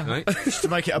 Yeah. Right. Just to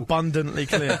make it abundantly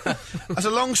clear. As a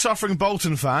long-suffering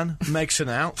Bolton fan, Megson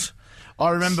out,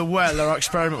 I remember well our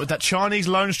experiment with that Chinese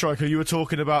lone striker you were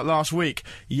talking about last week,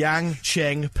 Yang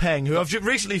Cheng Peng, who I've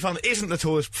recently found isn't the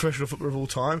tallest professional footballer of all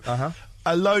time.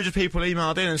 A load of people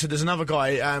emailed in and said there's another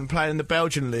guy playing in the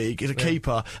Belgian league, he's a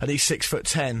keeper, and he's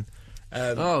 6'10".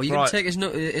 you can take his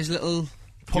little...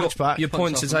 Points back. Your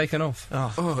points are taken off.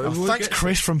 Thanks,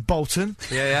 Chris from Bolton.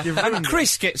 Yeah. And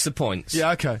Chris gets the points.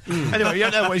 Yeah, okay. Anyway, you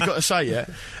don't know what he's got to say yet.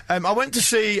 I went to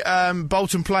see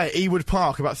Bolton play at Ewood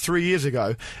Park about 3 years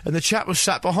ago, and the chap was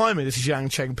sat behind me, this is Yang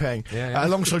Cheng Peng,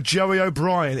 alongside Joey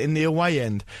O'Brien in the away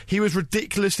end. He was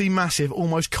ridiculously massive,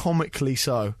 almost comically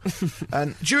so.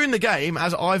 And during the game,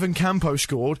 as Ivan Campo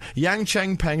scored, Yang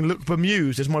Cheng Peng looked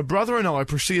bemused as my brother and I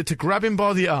proceeded to grab him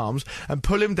by the arms and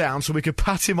pull him down so we could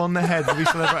pat him on the head as we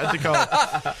celebrated the goal.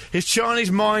 His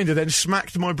Chinese minder then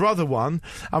smacked my brother one,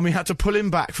 and we had to pull him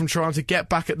back from trying to get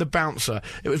back at the bouncer.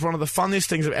 It was one of the funniest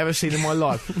things I've ever seen in my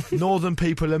life. Northern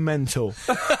people are mental.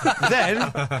 Then,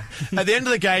 at the end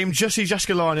of the game, Jussi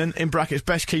Jääskeläinen, in brackets,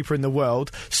 best keeper in the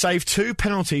world, saved 2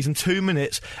 penalties in 2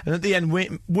 minutes, and at the end,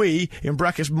 we in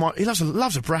brackets, he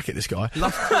loves a bracket, this guy.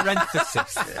 Love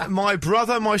parenthesis. My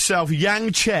brother, myself,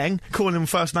 Yang Cheng, calling him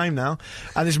first name now,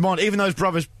 and his mind, even though his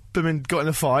brother's got in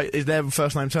a fight, is their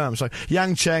first name term. So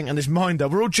Yang Cheng and his minder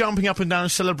were all jumping up and down in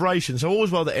celebration, so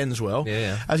all's well that ends well,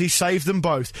 as he saved them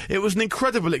both. It was an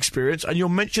incredible experience, and your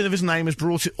mention of his name has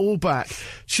brought it all back.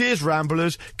 Cheers,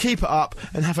 Ramblers, keep it up,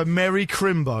 and have a merry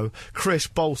Crimbo. Chris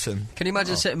Bolton. Can you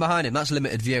imagine sitting behind him? That's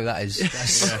limited view, that is.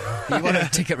 You want a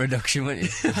ticket reduction, wouldn't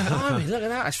you? I mean, look at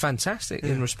that, it's fantastic.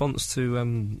 In response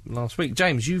to last week.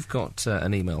 James, you've got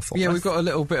an email for us. Yeah, we've got a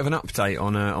little bit of an update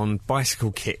on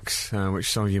bicycle kicks,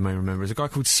 which some of you may remember. There's a guy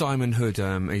called Simon Hood.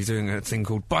 He's doing a thing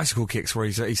called Bicycle Kicks, where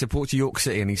he supports York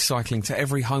City, and he's cycling to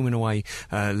every home and away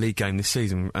league game this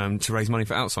season to raise money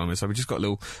for Alzheimer's. So we just got a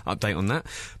little update on that.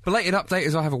 Belated update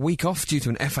is I have a week off due to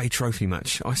an FA Trophy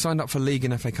match. I signed up for League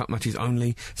and FA Cup matches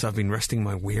only, so I've been resting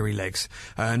my weary legs.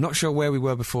 Not sure where we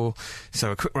were before,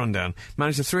 so a quick rundown.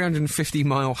 Managed a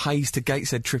 350-mile Hayes to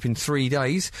Gateshead trip in 3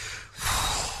 days.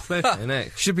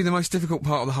 Should be the most difficult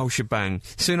part of the whole shebang.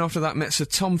 Soon after that, met Sir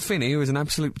Tom Finney, who is an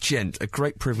absolute gent, a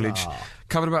great privilege.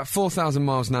 Covered about 4,000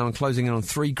 miles now and closing in on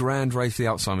 $3 grand raised for the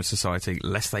Alzheimer's Society,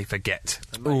 lest they forget.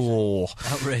 Oh,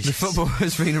 outrageous. The football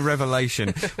has been a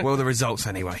revelation. Well, the results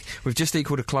anyway. We've just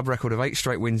equalled a club record of 8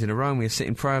 straight wins in a row, and we are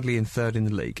sitting proudly in 3rd in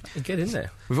the league. Get in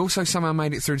there. We've also somehow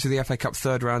made it through to the FA Cup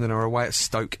 3rd round and are away at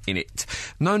Stoke in it.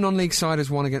 No non-league side has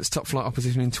won against top-flight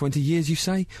opposition in 20 years, you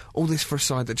say? All this for a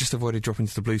side that just avoided dropping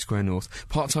to the Blue Square North.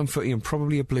 Part-time footy and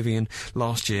probably oblivion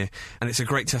last year, and it's a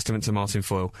great testament to Martin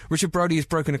Foyle. Richard Brodie has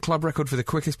broken a club record for the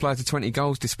quickest player to 20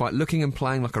 goals despite looking and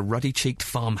playing like a ruddy-cheeked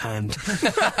farmhand.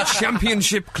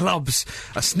 Championship clubs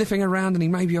are sniffing around, and he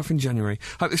may be off in January.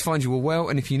 Hope this finds you all well,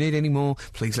 and if you need any more,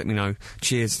 please let me know.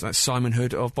 Cheers. That's Simon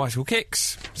Hood of Bicycle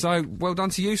Kicks. So, well done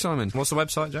to you, Simon. What's the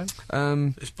website, James?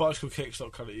 It's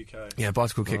bicyclekicks.co.uk. Yeah,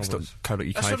 bicyclekicks.co.uk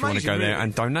if you want to go amazing, there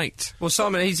and donate. Well,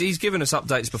 Simon, he's given us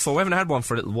updates before. We haven't had one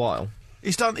for a little while.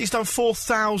 He's done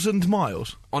 4,000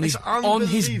 miles On his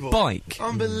bike.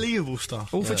 Unbelievable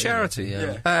stuff. All for charity.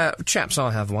 Yeah. Chaps,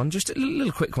 I have one. Just a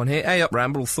little quick one here. Up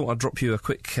Ramble, thought I'd drop you a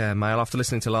quick mail. After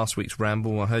listening to last week's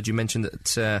Ramble, I heard you mention that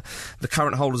the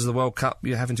current holders of the World Cup,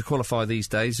 you're having to qualify these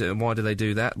days. And why do they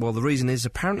do that? Well, the reason is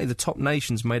apparently the top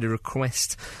nations made a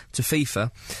request to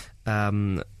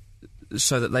FIFA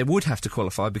so that they would have to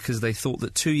qualify because they thought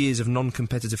that 2 years of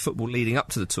non-competitive football leading up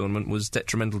to the tournament was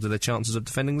detrimental to their chances of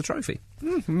defending the trophy.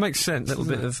 Makes sense. A little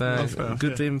bit of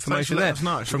good information there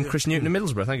from Chris Newton in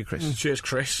Middlesbrough. Thank you, Chris. Cheers,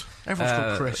 Chris. Everyone's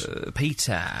called Chris.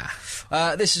 Peter.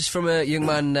 This is from a young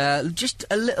man just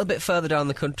a little bit further down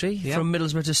the country, from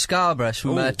Middlesbrough to Scarborough. It's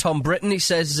from Tom Britton. He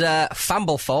says,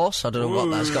 Famble Force. I don't know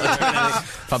what that's got to do with it.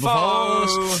 Famble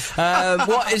Force.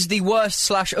 What is the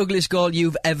worst/ugliest goal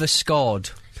you've ever scored?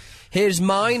 Here's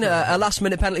mine. A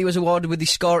last-minute penalty was awarded with the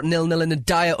score at 0-0 in a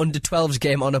dire under-12s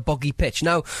game on a boggy pitch.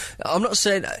 Now, I'm not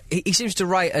saying... He seems to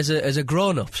write as a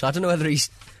grown-up, so I don't know whether he's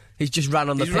just ran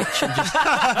on the pitch and just...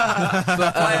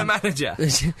 Player manager.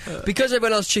 Because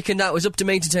everyone else chickened out, it was up to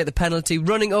me to take the penalty.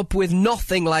 Running up with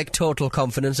nothing like total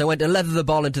confidence, I went to leather the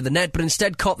ball into the net, but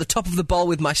instead caught the top of the ball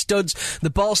with my studs. The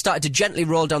ball started to gently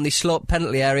roll down the slope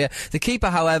penalty area. The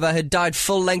keeper, however, had dived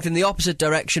full length in the opposite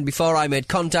direction before I made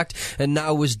contact, and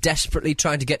now was desperately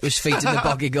trying to get to his feet in the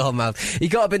boggy goal mouth. He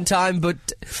got up in time, but...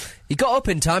 He got up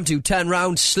in time to turn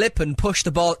round, slip and push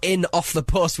the ball in off the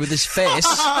post with his face.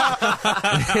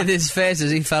 With his face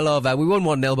as he fell over. We won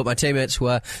 1-0, but my teammates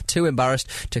were too embarrassed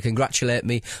to congratulate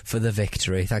me for the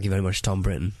victory. Thank you very much, Tom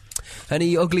Britton.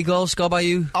 Any ugly goals scored by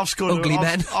you? I've scored ugly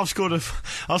men. I've scored a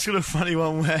funny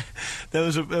one where there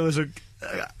was a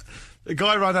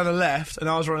guy ran down the left and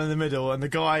I was running in the middle, and the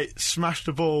guy smashed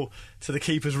the ball to the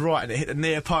keeper's right and it hit the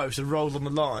near post and rolled on the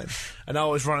line, and I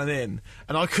was running in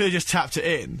and I could have just tapped it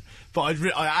in, but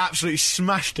I absolutely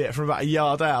smashed it from about a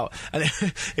yard out, and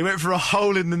it went for a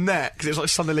hole in the net because it was like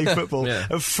Sunday League football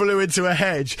and flew into a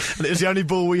hedge, and it was the only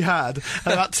ball we had,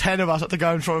 and about 10 of us had to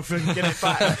go and try and get it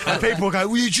back, and people were going,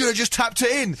 well, you should have just tapped it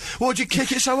in, why'd you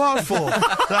kick it so hard for?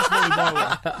 That's probably my one.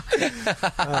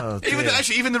 Oh,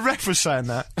 even the ref was saying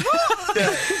that.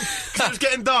 Yeah. Because it was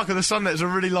getting dark on the Sunday. It was a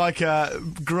really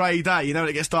grey day, you know, when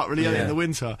it gets dark really early in the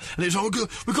winter, and it was like,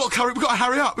 we've got to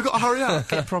hurry up.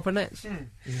 Get proper nets.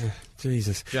 Yeah.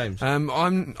 Jesus. James.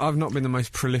 I've not been the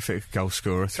most prolific goal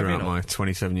scorer throughout my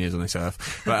 27 years on this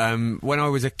earth. But when I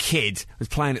was a kid, I was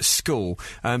playing at school,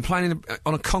 playing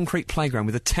on a concrete playground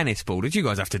with a tennis ball. Did you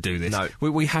guys have to do this? No.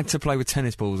 We had to play with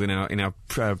tennis balls in our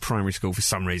primary school for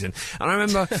some reason. And I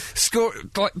remember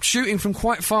shooting from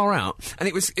quite far out, and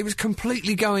it was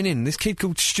completely going in. This kid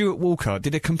called Stuart Walker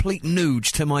did a complete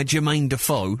nooge to my Jermaine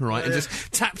Defoe, right, and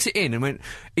just tapped it in and went...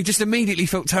 He just immediately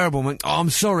felt terrible and went, oh, I'm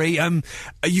sorry,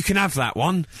 you can have that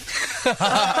one.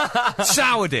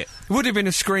 Soured it. Would have been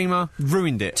a screamer,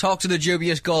 ruined it. Talk to the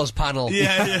dubious goals panel.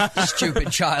 Yeah.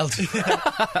 Stupid child.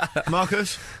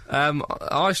 Marcus?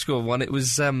 I scored one. It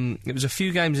was a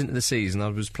few games into the season. I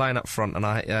was playing up front and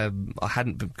I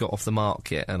hadn't got off the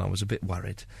mark yet, and I was a bit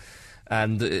worried.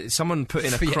 And someone put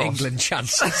in a for cross. Your England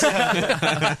chances.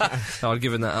 I'd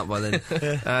given that up by then.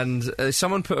 And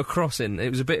someone put a cross in. It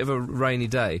was a bit of a rainy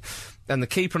day, and the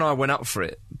keeper and I went up for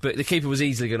it, but the keeper was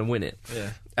easily going to win it.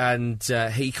 Yeah. And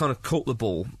he kind of caught the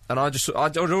ball, and I'd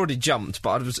already jumped, but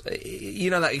I was, you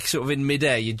know, that sort of in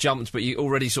midair, you jumped, but you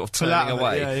already sort of turning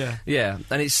away. Yeah.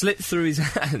 And it slipped through his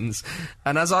hands,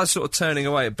 and as I was sort of turning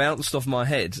away, it bounced off my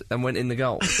head and went in the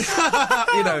goal.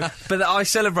 You know, but I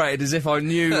celebrated as if I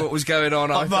knew what was going on.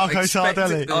 Like Marco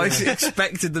Tardelli. I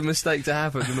expected the mistake to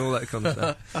happen and all that kind of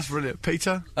stuff. That's brilliant.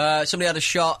 Peter? Somebody had a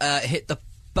shot, hit the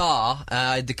bar,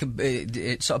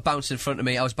 it sort of bounced in front of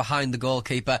me. I was behind the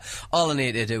goalkeeper. All I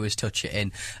needed to do was touch it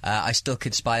in. I still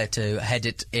conspire to head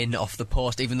it in off the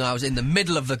post, even though I was in the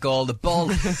middle of the goal. The ball,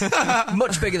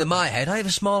 much bigger than my head. I have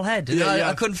a small head.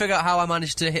 I couldn't figure out how I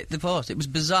managed to hit the post. It was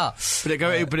bizarre. But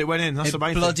it went in. That's the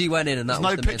main thing. It bloody went in, and that was the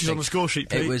main thing. There's no pictures on the score sheet,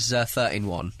 Pete. It was 13-1.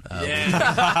 Was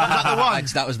that the one?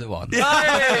 That was the one.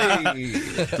 Hey!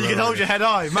 You can hold your head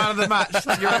high. Man of the match.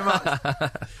 Thank you very much.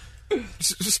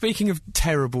 Speaking of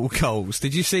terrible goals,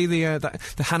 did you see the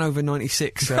Hanover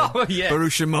 96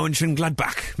 Borussia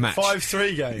Mönchengladbach match?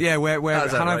 5-3 game. Yeah, where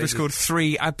Hanover scored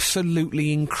 3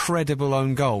 absolutely incredible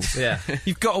own goals. Yeah.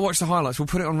 You've got to watch the highlights. We'll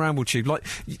put it on RambleTube. Like,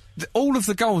 all of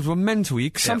the goals were mental.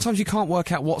 Sometimes you can't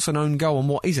work out what's an own goal and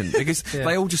what isn't, because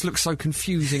they all just look so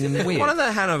confusing and weird. One of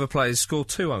the Hanover players scored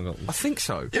 2 own goals. I think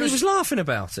so. He was laughing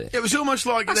about it. It was almost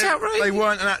like they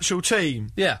weren't an actual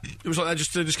team. Yeah. It was like they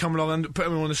just come along and put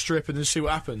them on the strip and then see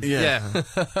what happened. Yeah.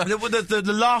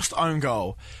 The last own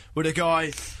goal, where the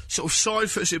guy sort of side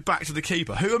foots it back to the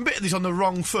keeper, who admittedly is on the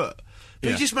wrong foot.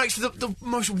 But he just makes the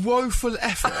most woeful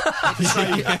effort.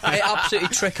 It absolutely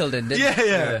trickled in, didn't it?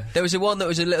 Yeah. There was one that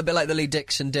was a little bit like the Lee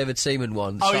Dixon, David Seaman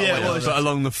one. Oh, yeah, it was. But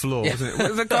along the floor, wasn't it?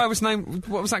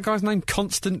 What was that guy's name?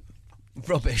 Constant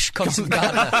Gardner.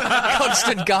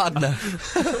 Constant Gardner.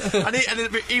 and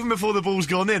even before the ball's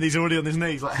gone in, he's already on his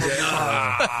knees. Like,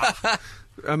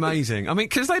 amazing. I mean,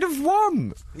 because they'd have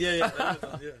won. Yeah.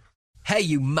 Hey,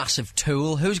 you massive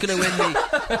tool! Who's going to win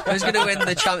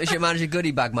the Championship Manager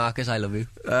goodie bag, Marcus? I love you.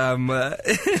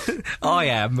 I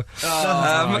am.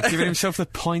 Giving himself the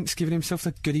points, giving himself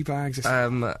the goodie bags.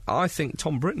 I think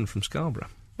Tom Britton from Scarborough.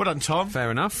 Well done, Tom.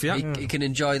 Fair enough. Yeah, he can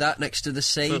enjoy that next to the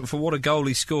sea. For what a goal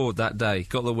he scored that day,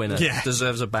 got the winner. Yeah.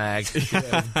 Deserves a bag.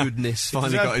 Of goodness.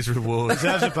 Finally got his reward.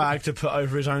 Deserves a bag to put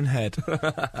over his own head.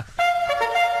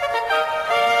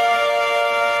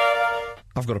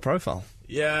 I've got a profile.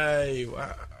 Yay!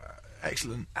 Wow.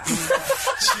 Excellent.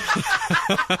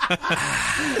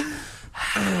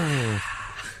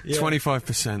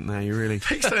 25% there, you really...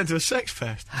 Pick's turned into a sex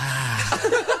fest.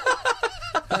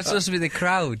 That's supposed to be the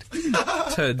crowd.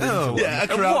 Turned into Yeah, a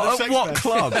crowd. What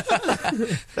club?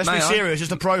 Let's May be I? serious,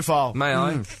 just a profile. May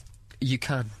I? You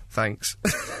can. Thanks.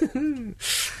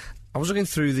 I was looking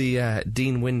through the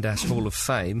Dean Windass Hall of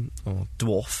Fame, or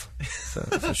Dwarf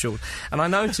for short, and I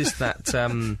noticed that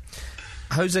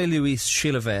Jose Luis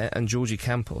Chilavert and Georgie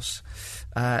Campos.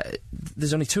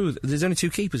 There's only two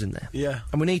keepers in there. Yeah.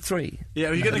 And we need 3. Yeah,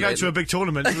 well, you're going to go to a big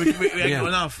tournament. We ain't got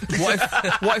enough.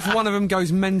 What if one of them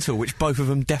goes mental, which both of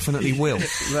them definitely will?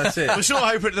 That's it. We're sort of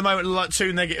hoping at the moment like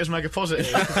 2 negatives make a positive.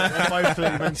 They're both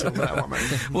clearly mental. But that won't make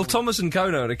Well, Thomas and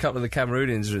Kono and a couple of the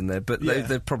Cameroonians are in there, but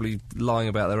they're probably lying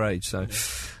about their age. So,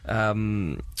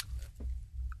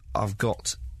 I've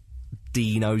got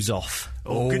Dino Zoff.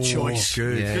 Oh, good choice.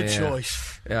 Good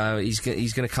choice. He's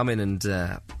going to come in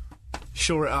and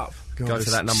Shore it up. go for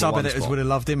that number 1 Sub-editors spot. would have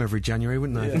loved him every January,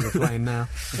 wouldn't they, if they were playing now?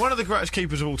 One of the greatest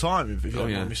keepers of all time, if you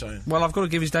don't mind me saying. Well, I've got to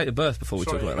give his date of birth before we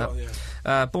Sorry, talk about yeah.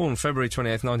 that. Born February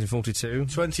 28th, 1942.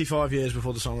 25 years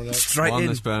before the song of that. Straight Won in.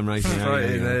 the sperm rating. Straight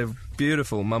in. Yeah. They're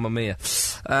beautiful, mamma mia.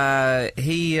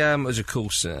 He was, of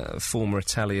course, a former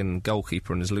Italian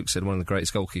goalkeeper, and as Luke said, one of the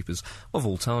greatest goalkeepers of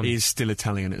all time. He's still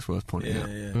Italian, it's worth pointing out.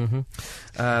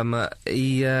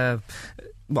 He...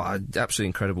 well, absolutely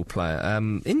incredible player.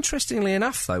 Interestingly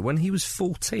enough, though, when he was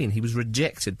 14, he was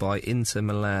rejected by Inter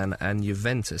Milan and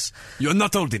Juventus You're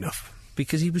not old enough.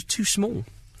 because he was too small.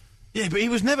 Yeah, but he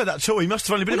was never that tall. He must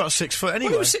have only been about 6 foot anyway.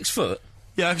 Well, he was 6 foot.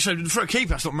 Yeah, so for a keeper,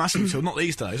 that's not massive at all. Not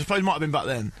these days. I suppose it might have been back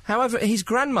then. However, his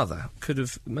grandmother could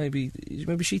have maybe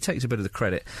she takes a bit of the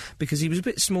credit because he was a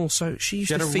bit small, so she used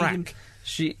She had to a feed rack. him.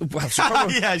 She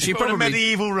probably, yeah, she probably a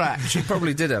medieval rack. she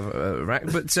probably did have a rack,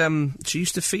 but she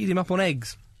used to feed him up on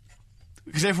eggs.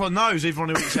 Because everyone knows everyone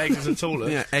who eats eggs is taller.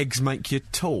 Yeah, eggs make you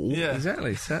tall. Yeah.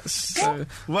 Exactly. That's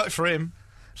Worked for him.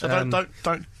 So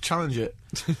don't challenge it.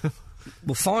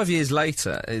 well. 5 years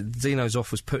later, Dino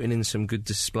Zoff was putting in some good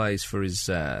displays for his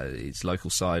local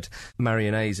side,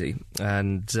 Marianese,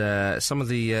 and some of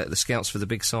the scouts for the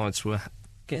big sides were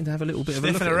getting to have a little bit of a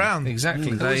look Sniffing at him. around. Exactly.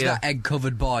 Who's They, that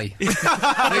egg-covered boy?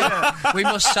 we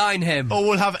must sign him. Or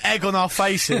we'll have egg on our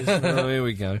faces. oh, here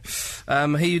we go.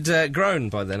 He'd grown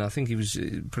by then. I think he was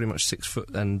pretty much 6 foot,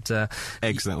 and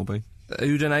Eggs, that'll be.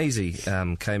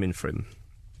 Udinese came in for him.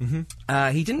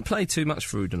 He didn't play too much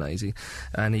for Udinese,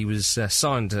 and he was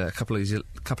signed a couple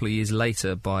of years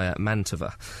later by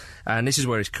Mantova. And this is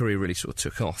where his career really sort of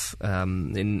took off.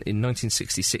 In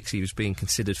 1966, he was being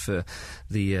considered for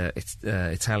the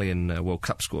Italian World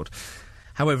Cup squad.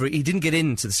 However, he didn't get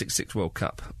into the '66 World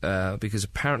Cup because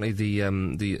apparently the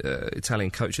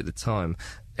Italian coach at the time,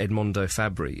 Edmondo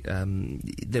Fabri,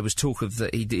 there was talk of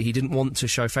that he didn't want to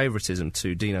show favouritism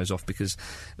to Dino Zoff because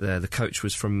the coach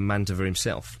was from Mantova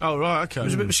himself. Oh, right, okay. It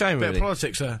was a bit of a shame, Bit really. of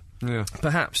politics there. Yeah.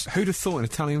 Perhaps. Who'd have thought in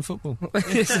Italian football? But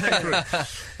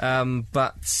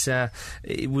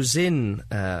it was in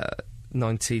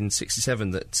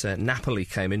 1967 that Napoli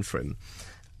came in for him,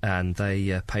 and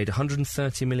they paid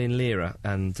 130 million lira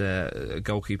and a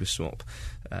goalkeeper swap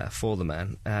for the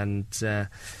man, and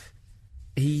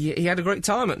he had a great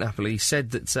time at Napoli. He said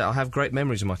that I have great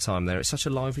memories of my time there. It's such a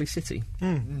lively city.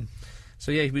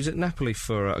 So yeah, he was at Napoli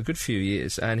for a good few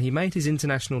years, and he made his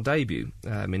international debut in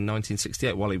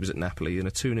 1968 while he was at Napoli in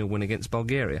a 2-0 win against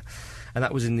Bulgaria, and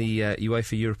that was in the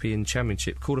UEFA European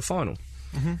Championship quarter-final.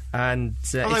 And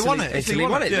they won it. Italy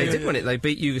won it. Yeah, They yeah, did yeah. win it. They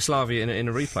beat Yugoslavia in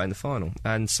a replay in the final.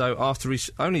 And so after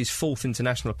only his 4th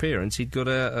international appearance, he'd got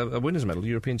a winner's medal,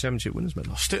 European Championship winner's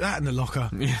medal. I'll stick that in the locker.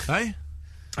 Eh?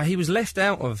 He was left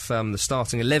out of the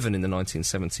starting 11 in the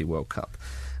 1970 World Cup.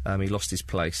 He lost his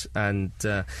place, and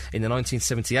in the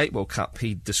 1978 World Cup,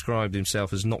 he described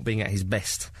himself as not being at his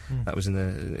best. That was in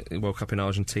the World Cup in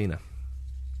Argentina.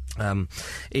 In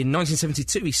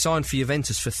 1972, he signed for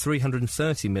Juventus for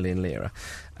 330 million lira,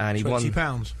 and he won.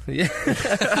 £20. Yeah,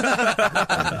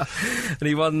 and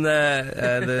he won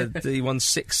he won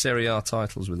 6 Serie A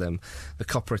titles with them, the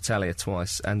Coppa Italia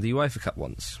twice, and the UEFA Cup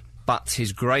once. But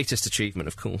his greatest achievement,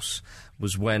 of course,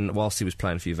 was when, whilst he was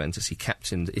playing for Juventus, he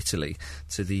captained Italy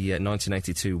to the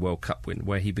 1982 World Cup win,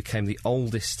 where he became the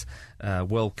oldest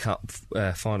World Cup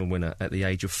final winner at the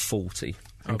age of 40.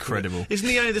 Incredible. Isn't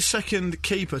he only the second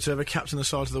keeper to ever captain the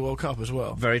side of the World Cup as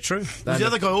well? Very true. Was the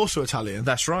other guy also Italian?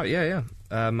 That's right, yeah.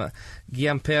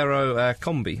 Gianpiero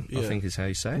Combi, I think is how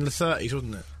you say In it. the 30s,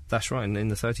 wasn't it? That's right, in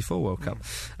the 34 World Cup.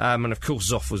 And of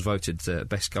course Zoff was voted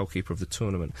best goalkeeper of the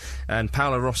tournament. And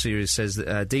Paolo Rossi says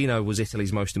that Dino was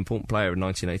Italy's most important player in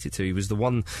 1982. He was the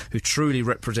one who truly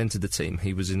represented the team.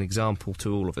 He was an example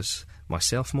to all of us,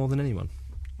 myself more than anyone.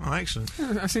 Oh, excellent.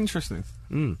 Yeah, that's interesting.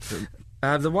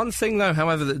 The one thing, though,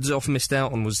 however, that Zoff missed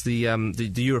out on was the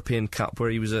European Cup, where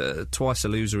he was twice a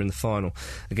loser in the final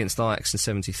against Ajax in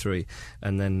 '73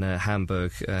 and then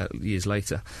Hamburg years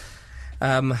later.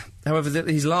 However,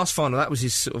 his last final, that was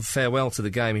his sort of farewell to the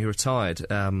game. He retired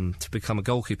to become a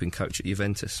goalkeeping coach at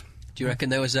Juventus. Do you reckon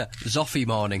there was a Zoffi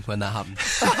morning when that happened?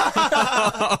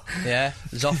 Yeah,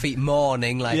 Zoffi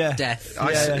morning, like death.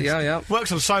 Yeah.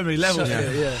 Works on so many levels.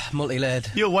 Multi-layered.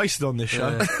 You're wasted on this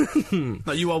show.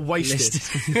 No, you are wasted.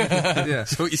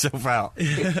 Sort yourself out.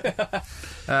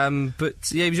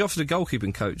 But yeah, he was offered a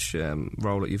goalkeeping coach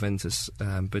role at Juventus,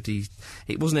 but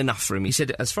it wasn't enough for him. He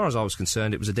said, as far as I was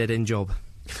concerned, it was a dead-end job.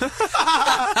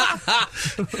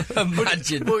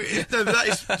 Imagine. Well, no, but that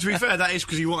is, to be fair, that is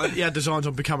because he had designs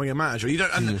on becoming a manager. You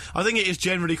don't, and I think it is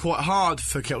generally quite hard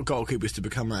for goalkeepers to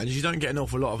become managers. You don't get an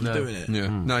awful lot of them doing it. Yeah.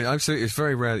 No, absolutely. It's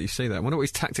very rare that you see that. I wonder what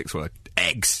his tactics were.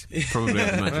 Eggs, probably.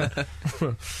 I'd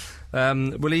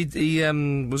imagine. Well, he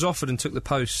was offered and took the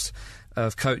post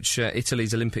of coach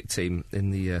Italy's Olympic team in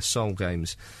the Seoul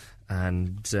Games.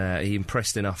 And he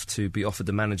impressed enough to be offered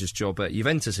the manager's job at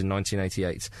Juventus in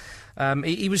 1988.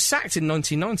 He was sacked in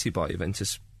 1990 by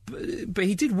Juventus, but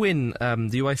he did win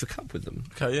the UEFA Cup with them.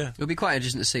 Okay, yeah. It'll be quite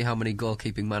interesting to see how many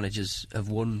goalkeeping managers have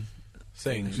won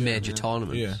major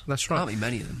tournaments. Yeah. That's right. Can't be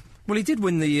many of them. Well, he did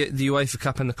win the UEFA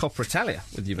Cup and the Coppa Italia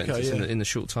with Juventus in the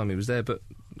short time he was there, but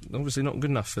obviously not good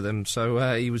enough for them.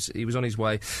 So he was on his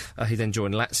way. He then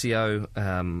joined Lazio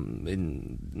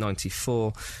in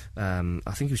 '94. I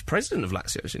think he was president of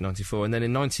Lazio in '94, and then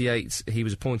in '98 he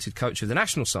was appointed coach of the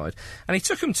national side, and he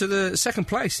took them to the second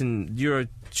place in Euro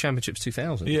Championships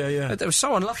 2000. Yeah. They were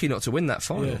so unlucky not to win that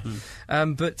final. Yeah.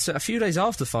 But a few days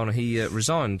after the final, he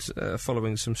resigned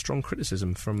following some strong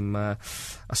criticism from a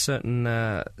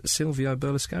certain Silvio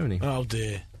Berlusconi. Oh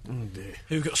dear.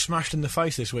 Who got smashed in the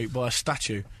face this week by a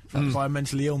statue by a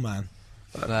mentally ill man.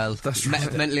 Well, that's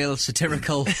mentally ill,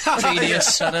 satirical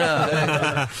genius.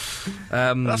 I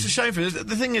don't know. That's a shame for you.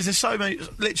 The thing is, there's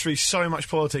literally so much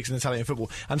politics in Italian football,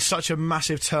 and such a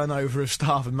massive turnover of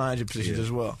staff and manager positions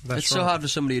as well. It's so hard for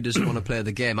somebody who doesn't want to play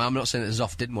the game. I'm not saying that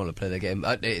Zoff didn't want to play the game,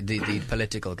 the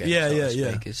political game. Yeah.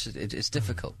 It's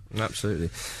difficult. Absolutely.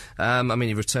 I mean,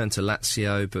 he returned to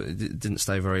Lazio, but didn't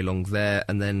stay very long there.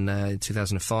 And then in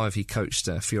 2005, he coached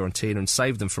Fiorentina and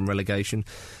saved them from relegation.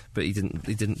 But he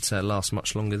didn't last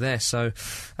much longer there. So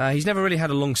he's never really had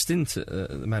a long stint at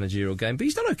the managerial game. But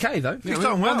he's done okay, though. He's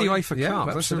done well. Won the UEFA Cup.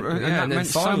 And that meant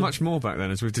so much more back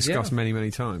then, as we've discussed many, many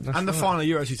times. And the final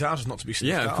Euro 2000 is not to be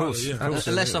sniffed of course. Either, And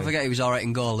let's not forget he was all right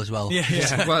in goal as well.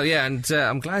 Yeah. Well, yeah, and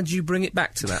I'm glad you bring it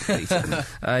back to that, Peter.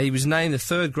 He was named the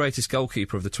third greatest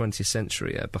goalkeeper of the 20th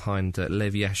century, behind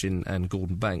Lev Yashin and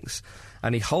Gordon Banks.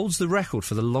 And he holds the record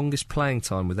for the longest playing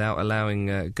time without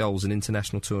allowing goals in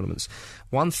international tournaments.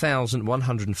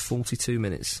 1,142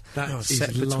 minutes. That set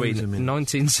between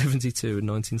 1972 and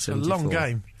 1974. A long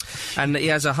game. And he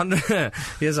has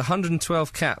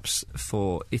 112 caps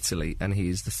for Italy, and he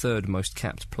is the third most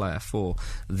capped player for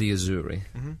the Azzurri.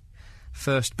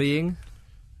 First being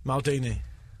Maldini.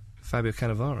 Fabio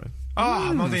Cannavaro.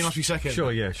 Maldini must be second.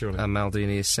 Sure, yeah, surely. And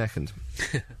Maldini is second.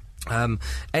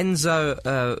 Enzo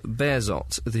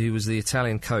Bearzot, who was the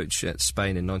Italian coach at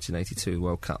Spain in 1982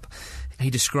 World Cup, he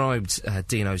described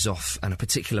Dino Zoff and a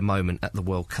particular moment at the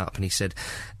World Cup, and he said,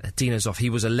 Dino Zoff,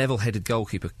 he was a level-headed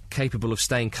goalkeeper, capable of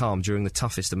staying calm during the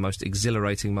toughest and most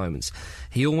exhilarating moments.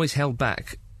 He always held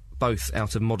back, both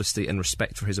out of modesty and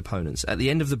respect for his opponents. At the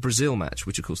end of the Brazil match,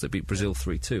 which of course they beat Brazil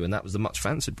 3-2, and that was the much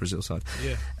fancied Brazil side.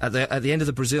 Yeah. At the end of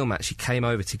the Brazil match, he came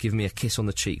over to give me a kiss on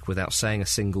the cheek without saying a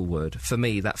single word. For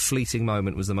me, that fleeting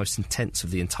moment was the most intense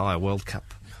of the entire World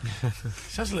Cup.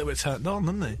 Sounds a little bit turned on,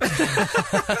 doesn't he?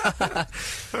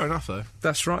 Fair enough, though.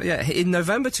 That's right, yeah. In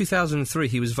November 2003,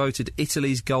 he was voted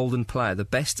Italy's Golden Player, the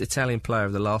best Italian player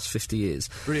of the last 50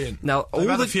 years. Brilliant. Now, all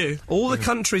the Mm.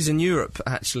 countries in Europe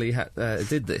actually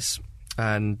did this,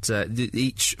 and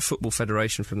each football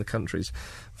federation from the countries,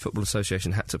 football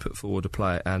association, had to put forward a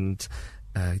player, and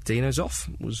Dino Zoff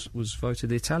was voted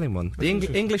the Italian one. The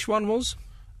English one was?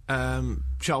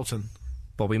 Charlton.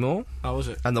 Bobby Moore. Oh, was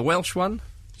it? And the Welsh one?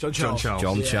 John Charles.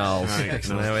 John Charles. Right,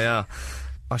 There we are.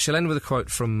 I shall end with a quote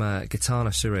from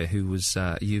Gaetano Sure, who was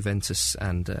Juventus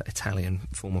and Italian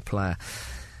former player.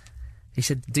 He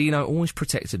said, Dino always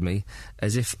protected me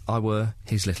as if I were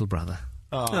his little brother.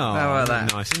 Oh, how about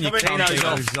that? Nice. And you Come in, can't Dino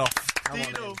take those off.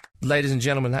 Dino. Ladies and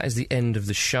gentlemen, that is the end of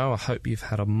the show. I hope you've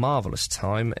had a marvellous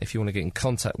time. If you want to get in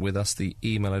contact with us, the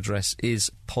email address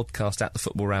is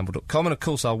podcast@thefootballramble.com, and of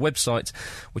course our website,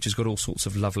 which has got all sorts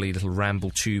of lovely little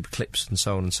Ramble Tube clips and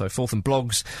so on and so forth, and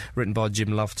blogs written by Jim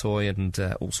Lovetoy and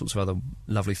all sorts of other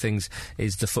lovely things,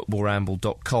 is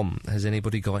thefootballramble.com. Has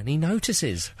anybody got any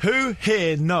notices? Who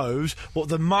here knows what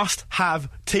the must-have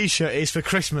T-shirt is for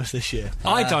Christmas this year?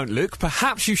 I don't, Luke.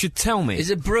 Perhaps you should tell me.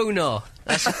 Is it Bruno?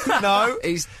 No.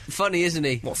 He's funny, isn't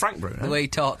he? What, Frank Bruno? The way he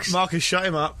talks. Marcus, shut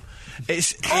him up.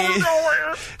 It's Dean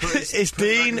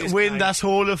Windass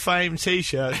Hall of Fame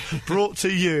T-shirt brought to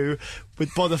you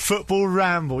by the Football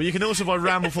Ramble. You can also buy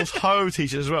Ramble Force Ho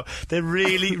T-shirts as well. They're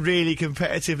really, really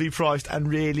competitively priced and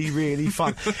really, really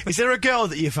fun. Is there a girl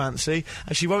that you fancy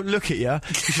and she won't look at you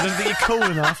because she doesn't think you're cool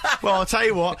enough? Well, I'll tell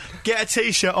you what, get a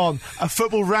T-shirt on, a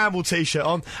Football Ramble T-shirt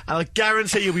on, and I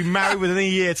guarantee you'll be married within a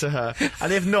year to her.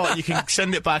 And if not, you can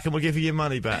send it back and we'll give you your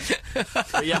money back.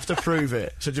 But you have to prove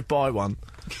it, so just buy one.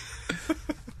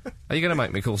 Are you going to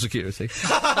make me call security?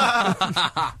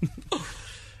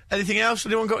 Anything else?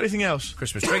 Anyone got anything else?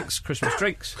 Christmas drinks. Christmas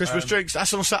drinks.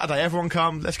 That's on Saturday. Everyone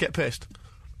come. Let's get pissed.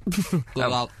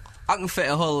 Well, I can fit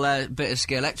a whole bit of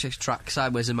Scalextric track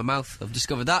sideways in my mouth. I've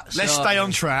discovered that. Let's stay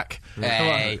on track.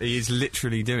 Hey. He is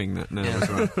literally doing that now as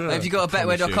well. If you go to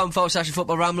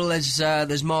betway.com/football ramble,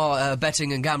 there's more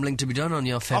betting and gambling to be done on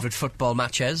your favourite football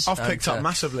matches. I've picked up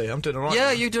massively. I'm doing all right. Yeah,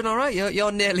 now. you're doing all right.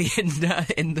 You're nearly in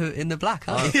the black,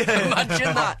 aren't you? Yeah.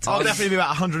 Imagine that. I'll definitely be about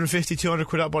 150, 200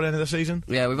 quid up by the end of the season.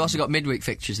 Yeah, we've also got midweek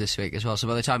fixtures this week as well, so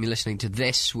by the time you're listening to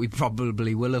this, we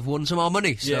probably will have won some more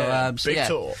money. So, big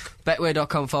talk.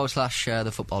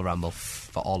 Betway.com/the football ramble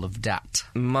for all of that.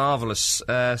 Marvellous.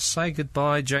 Say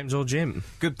goodbye, James or Jim.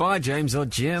 Goodbye, James or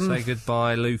Jim. Say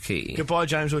goodbye, Lukey. Goodbye,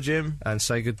 James or Jim. And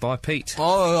say goodbye, Pete.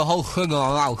 Oh, the whole thing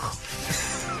all out.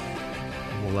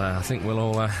 Well, I think we'll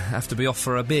all have to be off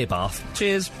for a beer bath.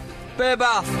 Cheers. Beer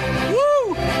bath.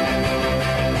 Woo!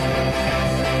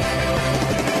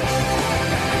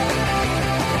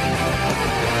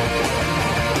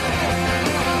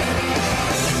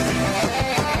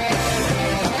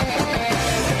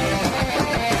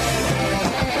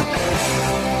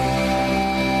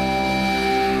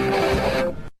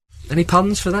 Any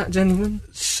puns for that, gentlemen?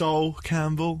 Sol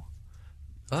Campbell.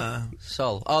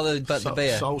 Sol. Oh, the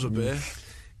beer. Sol's a beer.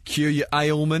 Cure your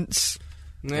ailments.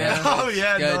 Yeah. Oh,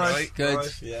 yeah, Good, nice. good.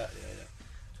 Nice. Yeah.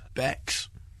 Bex.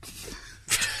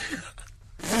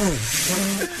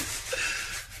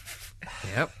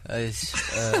 Yep. It's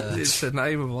It's the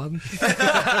name of one.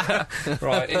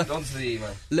 Right, on to the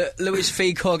email. Louis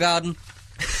Fico Garden.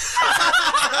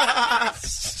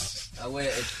 I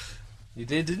waited. You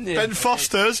did, didn't you? Ben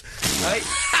Foster's. Right.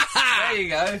 There you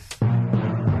go.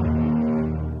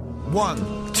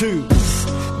 1, 2.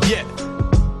 Yeah.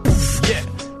 Yeah.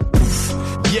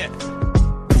 Yeah.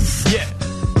 Yeah.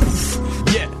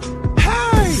 Yeah.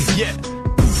 Hey! Yeah.